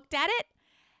and I looked at it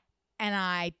and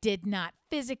I did not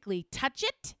physically touch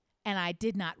it. And I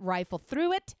did not rifle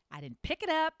through it. I didn't pick it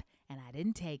up, and I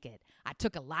didn't take it. I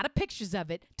took a lot of pictures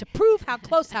of it to prove how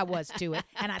close I was to it,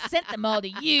 and I sent them all to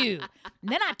you.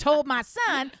 And then I told my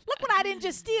son, look what I didn't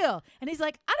just steal. And he's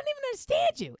like, I don't even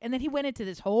understand you. And then he went into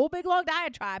this whole big, long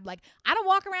diatribe. Like, I don't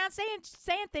walk around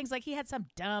saying things like he had some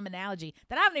dumb analogy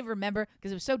that I don't even remember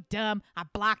because it was so dumb, I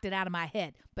blocked it out of my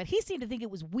head. But he seemed to think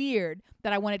it was weird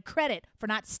that I wanted credit for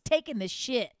not taking this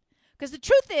shit. Because the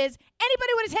truth is,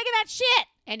 anybody would have taken that shit.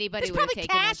 Anybody There's would have probably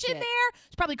taken cash that in shit. there.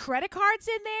 There's probably credit cards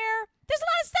in there. There's a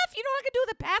lot of stuff. You know what I could do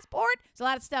with a passport? There's a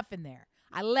lot of stuff in there.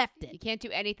 I left You it. can't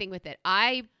do anything with it.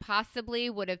 I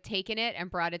possibly would have taken it and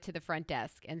brought it to the front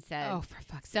desk and said, Oh, for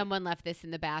fuck's sake. someone left this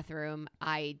in the bathroom.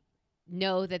 I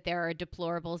know that there are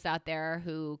deplorables out there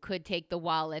who could take the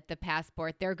wallet, the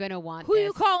passport. They're going to want Who this.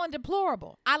 you calling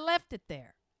deplorable? I left it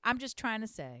there. I'm just trying to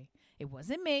say it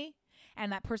wasn't me.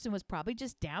 And that person was probably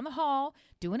just down the hall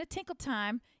doing a tinkle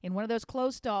time in one of those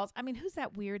closed stalls. I mean, who's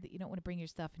that weird that you don't want to bring your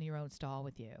stuff in your own stall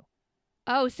with you?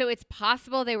 Oh, so it's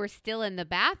possible they were still in the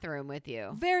bathroom with you.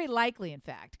 Very likely, in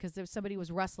fact, because there was somebody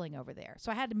was rustling over there.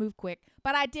 So I had to move quick.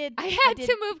 But I did. I had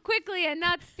to move quickly and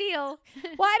not steal.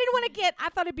 Well, I didn't want to I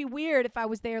thought it'd be weird if I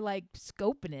was there, like,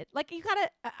 scoping it. Like, you gotta,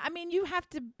 I mean, you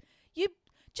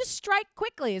just strike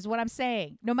quickly is what I'm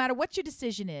saying. No matter what your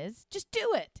decision is, just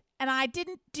do it. And I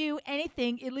didn't do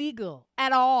anything illegal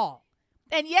at all.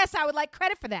 And yes, I would like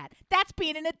credit for that. That's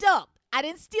being an adult. I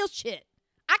didn't steal shit.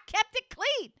 I kept it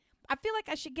clean. I feel like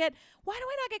I should why do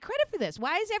I not get credit for this?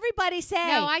 Why does everybody say,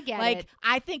 No, I get it.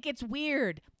 I think it's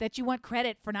weird that you want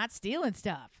credit for not stealing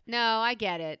stuff. No, I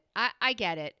get it. I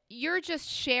get it. You're just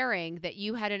sharing that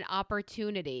you had an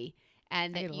opportunity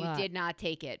and that you did not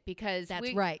take it because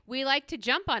That's right. We like to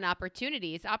jump on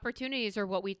opportunities. Opportunities are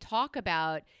what we talk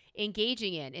about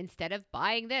engaging in instead of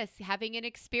buying this, having an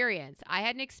experience. I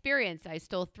had an experience. I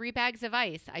stole 3 bags of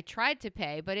ice. I tried to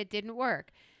pay, but it didn't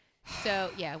work.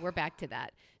 So, yeah, we're back to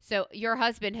that. So your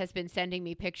husband has been sending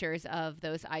me pictures of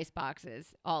those ice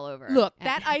boxes all over. Look,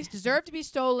 that ice deserved to be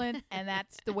stolen, and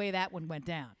that's the way that one went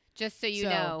down. Just so you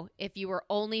know, if you were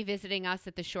only visiting us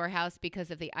at the Shore House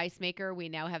because of the ice maker, we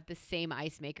now have the same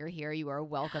ice maker here. You are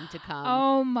welcome to come.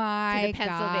 Oh, my to the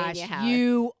Pennsylvania gosh. house.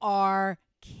 You are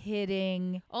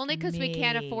kidding Only because we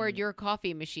can't me. afford your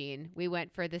coffee machine. We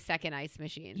went for the second ice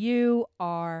machine. You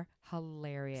are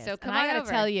hilarious. So come and on I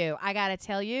over. I gotta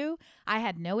tell you, I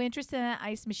had no interest in that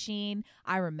ice machine.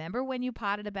 I remember when you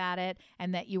potted about it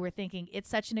and that you were thinking it's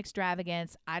such an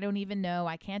extravagance. I don't even know.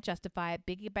 I can't justify it.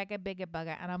 Biggie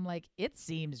bugger. And I'm like, it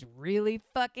seems really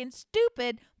fucking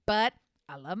stupid, but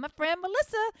I love my friend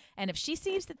Melissa, and if she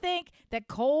seems to think that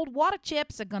cold water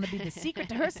chips are going to be the secret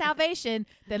to her salvation,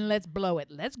 then let's blow it.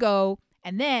 Let's go.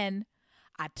 And then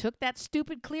I took that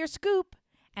stupid clear scoop,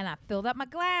 and I filled up my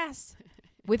glass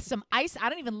with some ice. I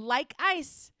don't even like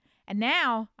ice. And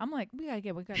now I'm like, we gotta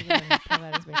get on this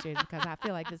because I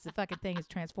feel like this fucking thing is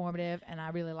transformative, and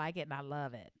I really like it, and I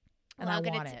love it, and Well, I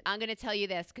want it. I'm going to tell you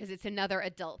this because it's another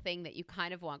adult thing that you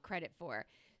kind of want credit for.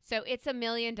 So it's $1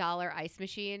 million ice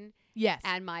machine. Yes.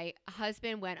 And my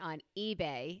husband went on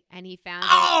eBay and he found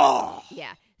Oh! it.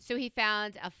 Yeah. So he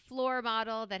found a floor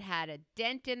model that had a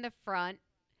dent in the front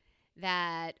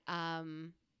that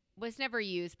was never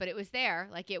used, but it was there.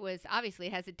 Like it was, obviously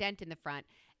it has a dent in the front.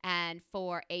 And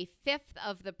for a fifth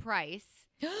of the price,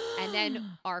 and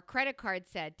then our credit card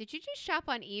said, did you just shop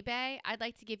on eBay? I'd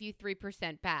like to give you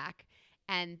 3% back.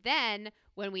 And then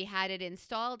when we had it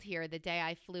installed here, the day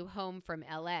I flew home from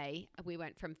LA, we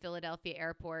went from Philadelphia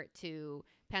Airport to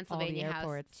Pennsylvania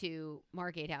House to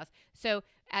Margate House. So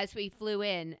as we flew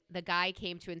in, the guy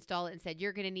came to install it and said,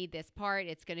 you're going to need this part.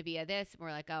 It's going to be a this. And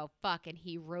we're like, oh, fuck. And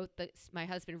my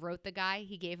husband wrote the guy.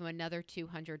 He gave him another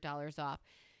 $200 off.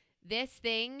 This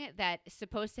thing that's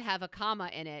supposed to have a comma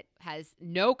in it has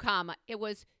no comma. It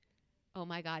was, oh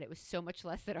my God, it was so much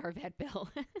less than our vet bill.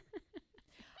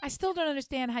 I still don't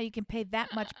understand how you can pay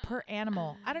that much per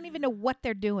animal. I don't even know what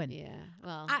they're doing. Yeah,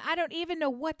 well. I don't even know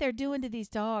what they're doing to these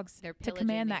dogs They're to pillaging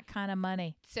command me. that kind of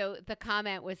money. So the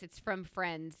comment was, it's from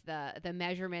Friends, the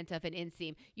measurement of an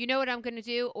inseam. You know what I'm going to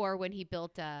do? Or when he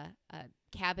built a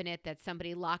cabinet that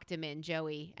somebody locked him in,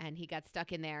 Joey, and he got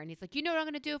stuck in there. And he's like, you know what I'm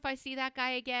going to do if I see that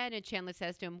guy again? And Chandler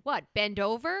says to him, what, bend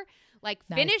over? Like,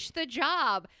 Nice. finish the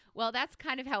job. Well, that's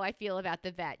kind of how I feel about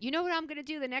the vet. You know what I'm going to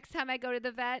do the next time I go to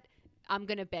the vet? I'm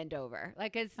going to bend over.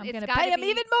 Like, I'm it's going to gotta pay him be-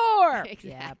 even more.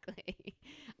 Exactly.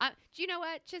 Do you know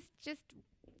what? Just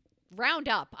round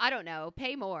up. I don't know.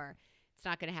 Pay more. It's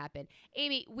not going to happen.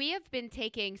 Amy, we have been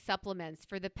taking supplements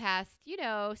for the past,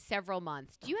 several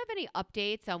months. Do you have any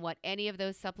updates on what any of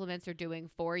those supplements are doing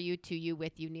for you, to you,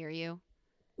 with you, near you?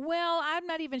 Well, I'm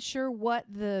not even sure what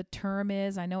the term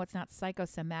is. I know it's not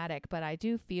psychosomatic, but I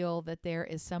do feel that there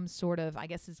is some sort of, I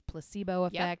guess it's placebo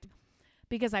effect,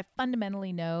 because I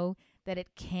fundamentally know that it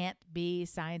can't be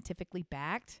scientifically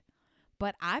backed.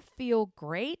 But I feel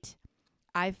great.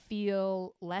 I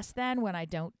feel less than when I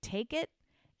don't take it.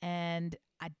 And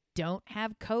I don't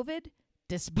have COVID,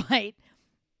 despite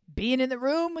being in the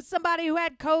room with somebody who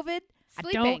had COVID.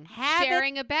 Sleeping, I don't have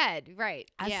sharing a bed, right?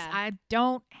 I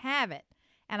don't have it.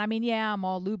 And I mean, yeah, I'm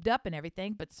all lubed up and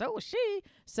everything, but so was she.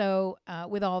 So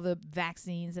with all the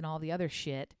vaccines and all the other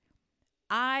shit,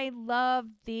 I love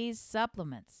these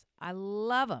supplements. I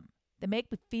love them. They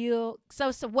make me feel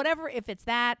so whatever, if it's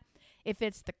that, if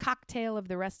it's the cocktail of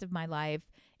the rest of my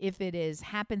life, if it is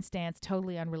happenstance,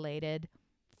 totally unrelated,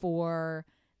 for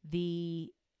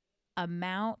the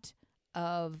amount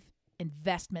of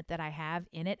investment that I have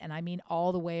in it, and I mean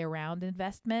all the way around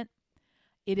investment,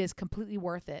 it is completely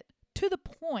worth it, to the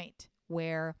point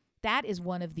where that is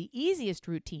one of the easiest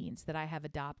routines that I have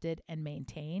adopted and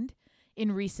maintained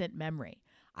in recent memory.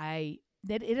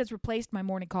 It has replaced my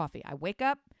morning coffee. I wake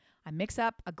up, I mix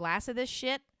up a glass of this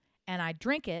shit, and I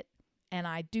drink it, and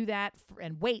I do that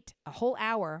and wait a whole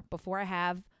hour before I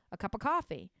have a cup of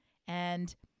coffee.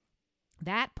 And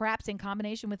that, perhaps in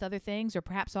combination with other things, or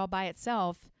perhaps all by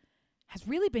itself, has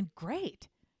really been great.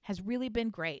 I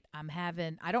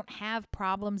don't have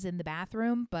problems in the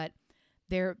bathroom, but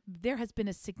there has been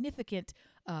a significant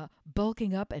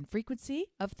bulking up and frequency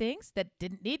of things that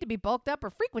didn't need to be bulked up or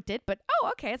frequented. But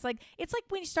okay, it's like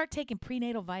when you start taking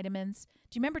prenatal vitamins.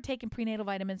 Do you remember taking prenatal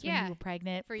vitamins when you were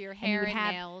pregnant? For your hair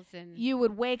and nails, and you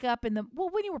would wake up when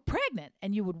you were pregnant,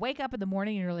 and you would wake up in the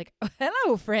morning and you're like, oh,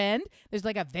 hello, friend. There's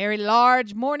like a very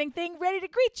large morning thing ready to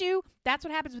greet you. That's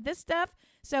what happens with this stuff.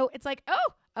 So it's like, oh,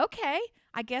 okay,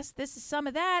 I guess this is some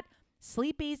of that.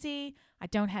 Sleep easy. I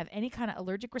don't have any kind of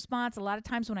allergic response. A lot of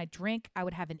times when I drink, I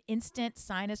would have an instant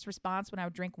sinus response when I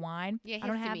would drink wine. Yeah, I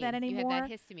don't have that anymore. You have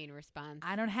that histamine response.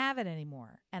 I don't have it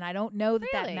anymore. And I don't know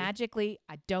that Really?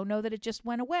 I don't know that it just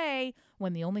went away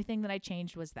when the only thing that I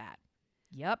changed was that.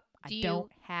 Yep, I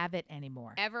don't have it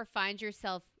anymore. Ever find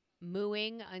yourself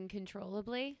mooing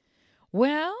uncontrollably?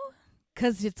 Well,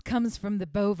 because it comes from the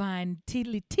bovine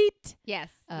teetly teat.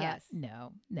 Yes.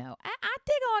 No.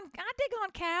 I dig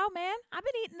on cow, man. I've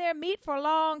been eating their meat for a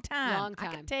long time. I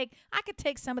could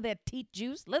take some of that teat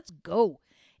juice. Let's go.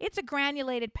 It's a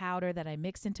granulated powder that I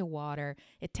mix into water.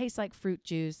 It tastes like fruit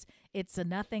juice. It's a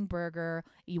nothing burger.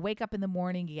 You wake up in the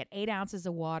morning, you get 8 ounces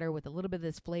of water with a little bit of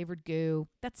this flavored goo.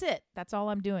 That's it. That's all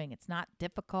I'm doing. It's not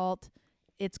difficult.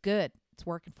 It's good. It's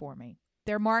working for me.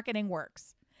 Their marketing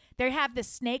works. They have this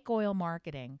snake oil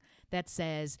marketing that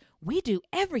says, we do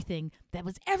everything that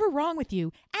was ever wrong with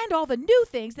you and all the new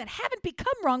things that haven't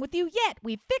become wrong with you yet.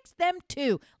 We fixed them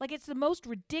too. Like, it's the most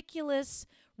ridiculous,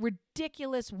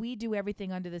 we do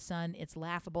everything under the sun. It's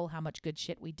laughable how much good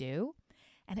shit we do.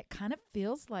 And it kind of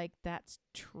feels like that's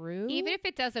true. Even if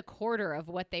it does a quarter of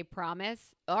what they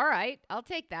promise, all right, I'll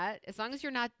take that. As long as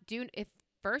you're not do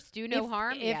no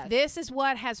harm. If this is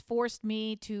what has forced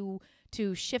me to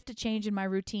shift a change in my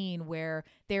routine, where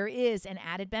there is an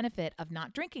added benefit of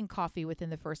not drinking coffee within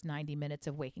the first 90 minutes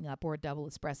of waking up, or a double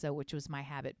espresso, which was my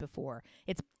habit before.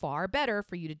 It's far better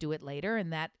for you to do it later,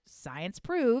 and that science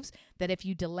proves that if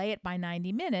you delay it by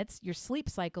 90 minutes, your sleep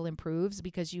cycle improves,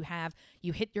 because you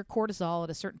hit your cortisol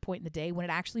at a certain point in the day when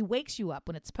it actually wakes you up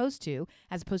when it's supposed to,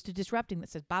 as opposed to disrupting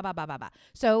that says ba ba ba ba ba.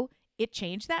 So it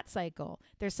changed that cycle.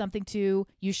 There's something to,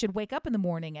 you should wake up in the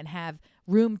morning and have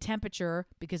room temperature,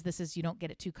 because this is, you don't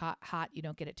get it too hot, you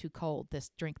don't get it too cold,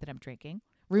 this drink that I'm drinking.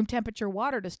 Room temperature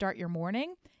water to start your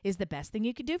morning is the best thing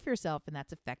you can do for yourself, and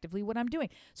that's effectively what I'm doing.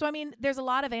 So, I mean, there's a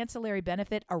lot of ancillary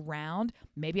benefit around.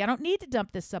 Maybe I don't need to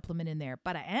dump this supplement in there,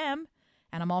 but I am.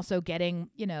 And I'm also getting,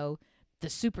 the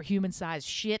superhuman sized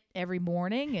shit every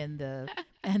morning, and the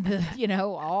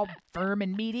all firm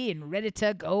and meaty and ready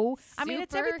to go. I mean,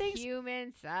 it's everything.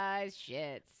 Superhuman sized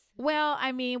shits. Well,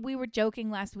 I mean, we were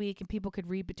joking last week, and people could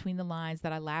read between the lines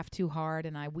that I laughed too hard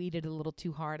and I weeded a little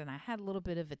too hard, and I had a little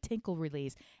bit of a tinkle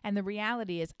release. And the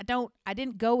reality is, I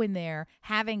didn't go in there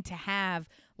having to have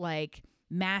like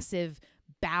massive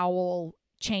bowel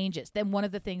changes. Then one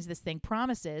of the things this thing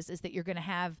promises is that you're going to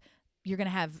have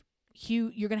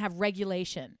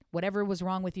regulation. Whatever was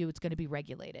wrong with you, it's going to be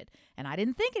regulated. And I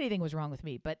didn't think anything was wrong with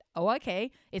me, but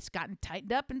okay, it's gotten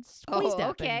tightened up and squeezed up.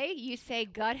 Okay, you say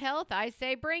gut health, I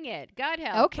say bring it. Gut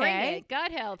health, bring it.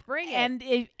 Gut health, bring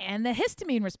it. And the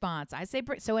histamine response, I say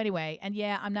so anyway. And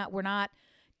yeah, we're not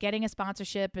getting a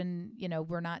sponsorship, and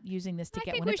we're not using this to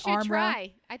get when it's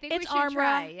Armra. I think we should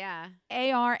try. Yeah.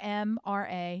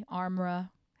 ARMRA, Armra.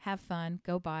 Have fun.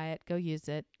 Go buy it. Go use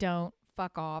it. Don't.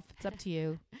 Fuck off. It's up to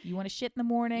you. You want to shit in the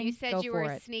morning? You said go you for were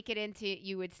it.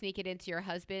 you would sneak it into your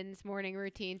husband's morning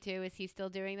routine too. Is he still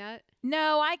doing that?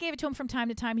 No, I gave it to him from time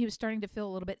to time. He was starting to feel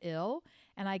a little bit ill,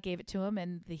 and I gave it to him,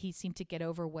 and he seemed to get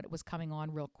over what was coming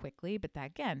on real quickly. But that,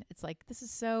 again, it's like, this is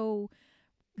so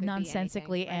Could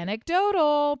nonsensically anything, right?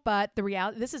 anecdotal, but the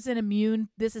reality, this is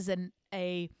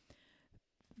a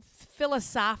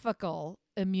philosophical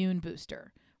immune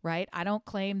booster, right? I don't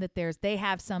claim that they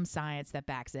have some science that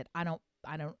backs it. I don't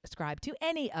ascribe to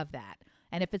any of that.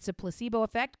 And if it's a placebo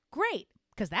effect, great,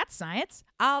 because that's science.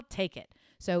 I'll take it.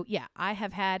 So yeah, I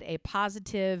have had a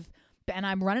positive, and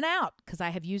I'm running out because I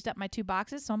have used up my 2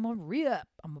 boxes. So I'm gonna re-up.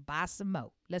 I'm gonna buy some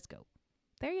more. Let's go.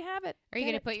 There you have it. Are you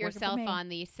going to put yourself on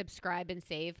the subscribe and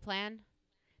save plan?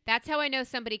 That's how I know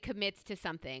somebody commits to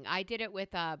something. I did it with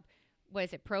what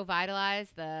is it, Pro Vitalize,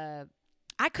 I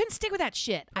couldn't stick with that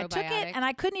shit. I took it and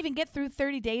I couldn't even get through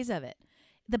 30 days of it.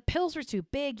 The pills were too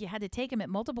big. You had to take them at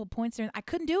multiple points. I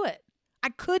couldn't do it. I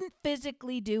couldn't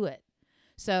physically do it.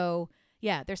 So,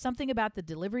 yeah, there's something about the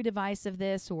delivery device of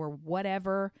this or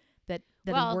whatever that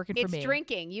is working for me. It's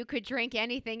drinking. You could drink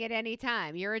anything at any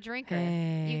time. You're a drinker.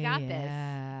 You got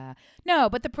this. No,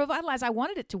 but the Pro Vitalize, I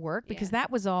wanted it to work because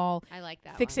that was all I like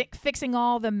that fixing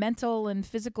all the mental and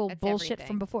physical bullshit everything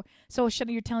from before. So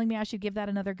you're telling me I should give that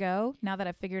another go now that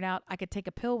I've figured out I could take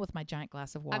a pill with my giant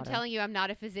glass of water? I'm telling you, I'm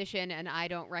not a physician, and I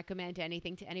don't recommend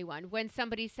anything to anyone. When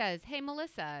somebody says, hey,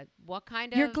 Melissa, what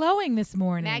kind of You're glowing this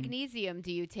morning. magnesium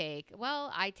do you take?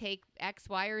 Well, I take X,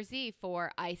 Y, or Z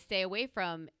I stay away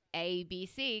from A, B,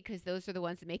 C, because those are the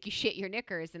ones that make you shit your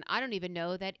knickers. And I don't even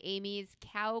know that Amy's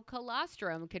cow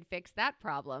colostrum could fix that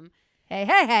problem.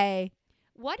 Hey.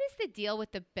 What is the deal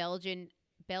with the Belgian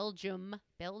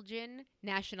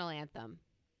national anthem?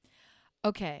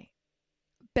 Okay.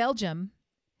 Belgium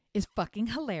is fucking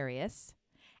hilarious.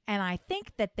 And I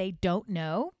think that they don't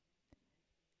know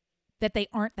that they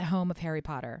aren't the home of Harry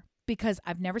Potter. Because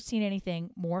I've never seen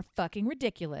anything more fucking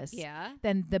ridiculous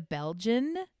than the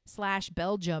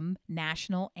Belgian/Belgium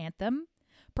national anthem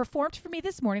performed for me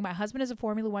this morning. My husband is a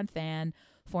Formula One fan.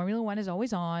 Formula One is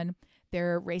always on.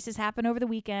 Their races happen over the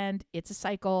weekend. It's a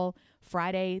cycle.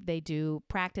 Friday, they do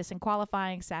practice and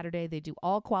qualifying. Saturday, they do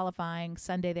all qualifying.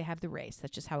 Sunday, they have the race.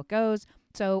 That's just how it goes.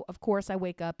 So, of course, I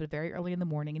wake up very early in the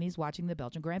morning, and he's watching the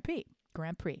Belgian Grand Prix.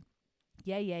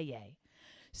 Yay.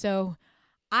 So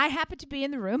I happen to be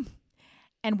in the room,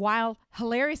 and while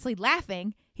hilariously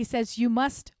laughing, he says, you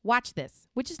must watch this,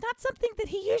 which is not something that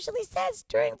he usually says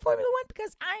during Formula One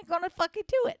because I ain't going to fucking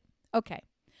do it. Okay.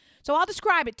 So I'll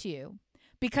describe it to you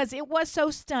because it was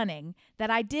so stunning that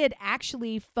I did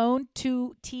actually phone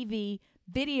to TV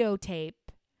videotape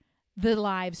the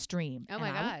live stream. Oh, my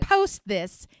God. I will post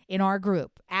this in our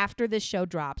group after this show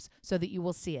drops so that you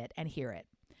will see it and hear it.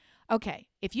 Okay.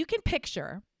 If you can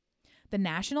picture the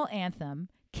national anthem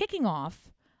kicking off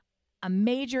a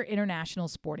major international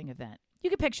sporting event.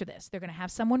 You can picture this. They're going to have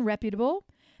someone reputable.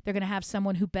 They're going to have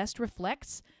someone who best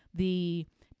reflects the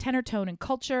tenor, tone, and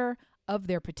culture of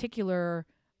their particular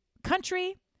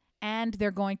country, and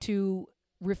they're going to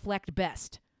reflect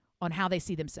best on how they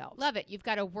see themselves. Love it. You've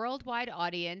got a worldwide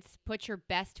audience. Put your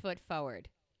best foot forward.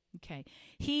 Okay.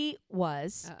 He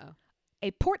was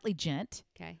a portly gent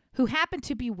who happened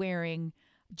to be wearing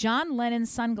John Lennon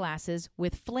sunglasses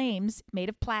with flames made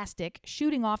of plastic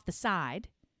shooting off the side.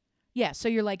 Yeah, so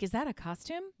you're like, is that a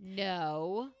costume?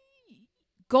 No.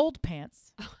 Gold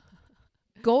pants.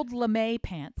 Gold lame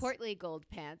pants. Portly gold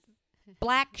pants.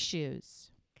 Black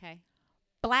shoes. Okay.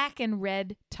 Black and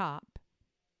red top.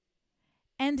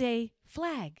 And a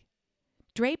flag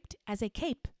draped as a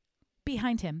cape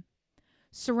behind him,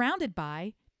 surrounded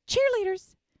by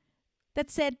cheerleaders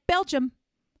that said Belgium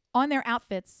on their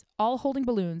outfits, all holding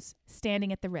balloons,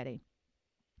 standing at the ready.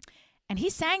 And he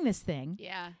sang this thing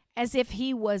as if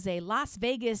he was a Las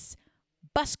Vegas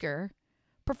busker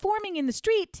performing in the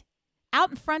street out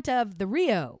in front of the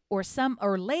Rio or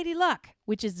Lady Luck,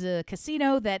 which is a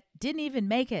casino that didn't even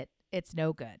make it. It's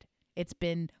no good. It's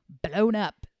been blown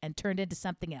up and turned into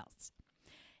something else.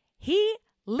 He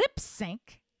lip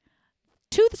sync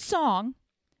to the song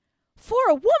for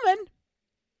a woman.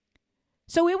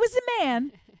 So it was a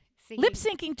man lip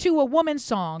syncing to a woman's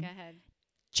song, Go ahead.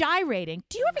 gyrating.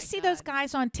 Do you Oh ever my see those God.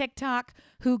 guys on TikTok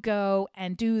who go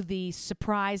and do the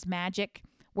surprise magic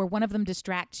where one of them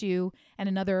distracts you and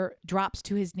another drops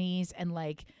to his knees and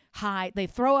like they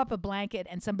throw up a blanket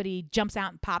and somebody jumps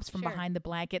out and pops from Sure. behind the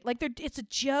blanket. Like it's a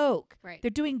joke. Right. They're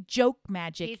doing joke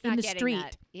magic He's in not the getting street.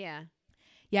 that. Yeah.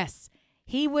 Yes.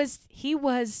 It was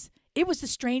the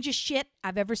strangest shit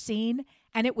I've ever seen.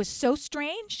 And it was so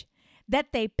strange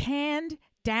that they panned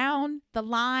down the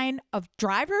line of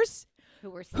drivers Who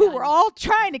were who were all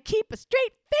trying to keep a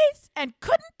straight face and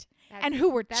couldn't, and who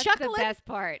were That's chuckling the best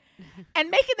part. and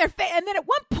making their face. And then at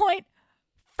one point,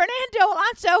 Fernando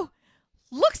Alonso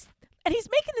looks, and he's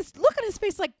making this look on his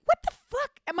face like, what the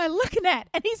fuck am I looking at?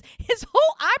 And his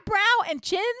whole eyebrow and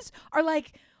chins are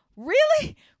like,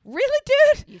 really? Really,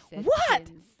 dude? You said What?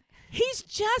 chins. He's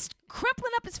just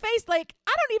crumpling up his face like,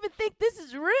 I don't even think this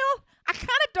is real. I kind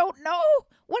of don't know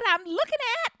what I'm looking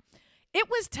at. It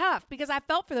was tough because I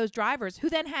felt for those drivers who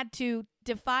then had to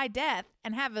defy death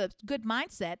and have a good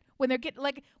mindset when they're getting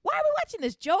like, why are we watching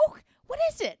this joke? What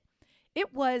is it?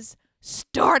 It was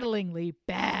startlingly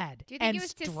bad Do you think and it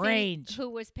was strange. to see who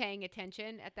was paying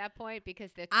attention at that point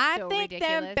because they're I so think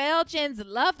ridiculous? them Belgians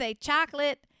love their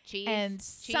chocolate Cheese, and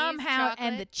cheese, somehow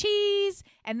and the chocolate. cheese,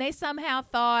 and they somehow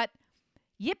thought,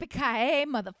 yippee-ki-yay,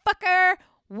 motherfucker,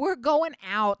 we're going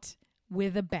out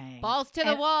with a bang. Balls to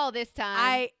the And wall this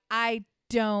time. I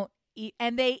don't,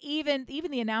 and they even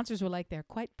the announcers were like, they're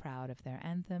quite proud of their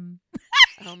anthem.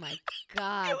 Oh my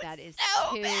God, was that is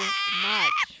so too bad.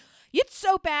 much. It's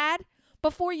so bad.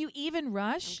 Before you even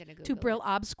rush I'm gonna to Google Brill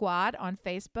Ob Squad on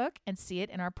Facebook and see it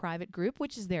in our private group,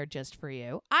 which is there just for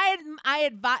you, I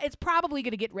advise. It's probably going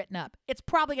to get written up. It's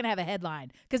probably going to have a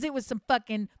headline because it was some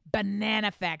fucking banana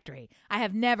factory.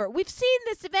 We've seen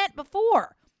this event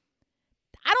before.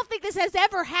 I don't think this has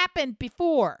ever happened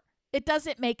before. It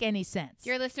doesn't make any sense.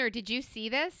 Dear listener, did you see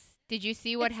this? Did you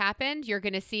see what happened? You're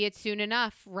going to see it soon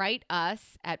enough. Write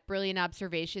us at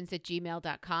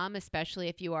brilliantobservations@gmail.com, especially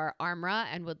if you are ARMRA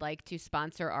and would like to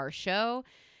sponsor our show.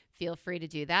 Feel free to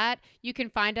do that. You can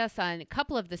find us on a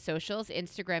couple of the socials,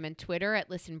 Instagram and Twitter at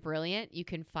Listen Brilliant. You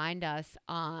can find us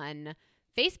on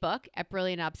Facebook at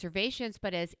Brilliant Observations.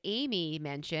 But as Amy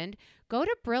mentioned, go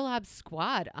to Brill Ob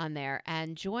Squad on there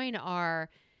and join our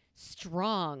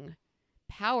strong,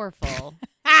 powerful,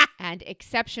 and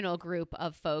exceptional group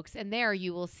of folks. And there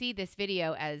you will see this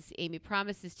video as Amy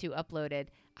promises to upload it.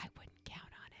 I wouldn't count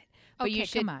on it. But Okay,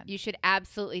 come on. You should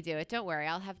absolutely do it. Don't worry.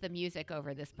 I'll have the music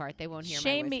over this part. They won't hear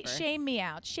my whisper. Shame me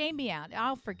out.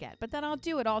 I'll forget, but then I'll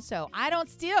do it also. I don't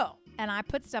steal, and I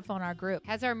put stuff on our group.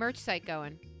 How's our merch site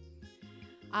going?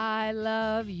 I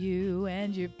love you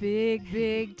and your big,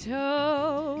 big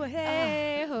toe.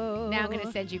 Hey ho. Now I'm going to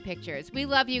send you pictures. We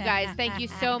love you guys. Thank you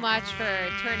so much for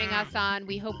turning us on.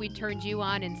 We hope we turned you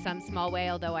on in some small way,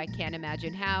 although I can't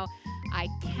imagine how. I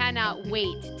cannot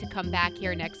wait to come back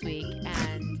here next week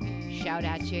and shout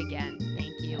at you again.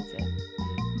 Thank you.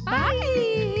 Bye.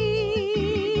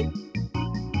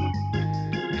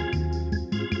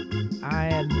 I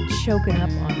am choking up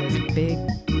on this big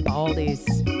baldy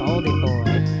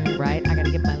boy, right? I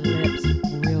gotta get my lips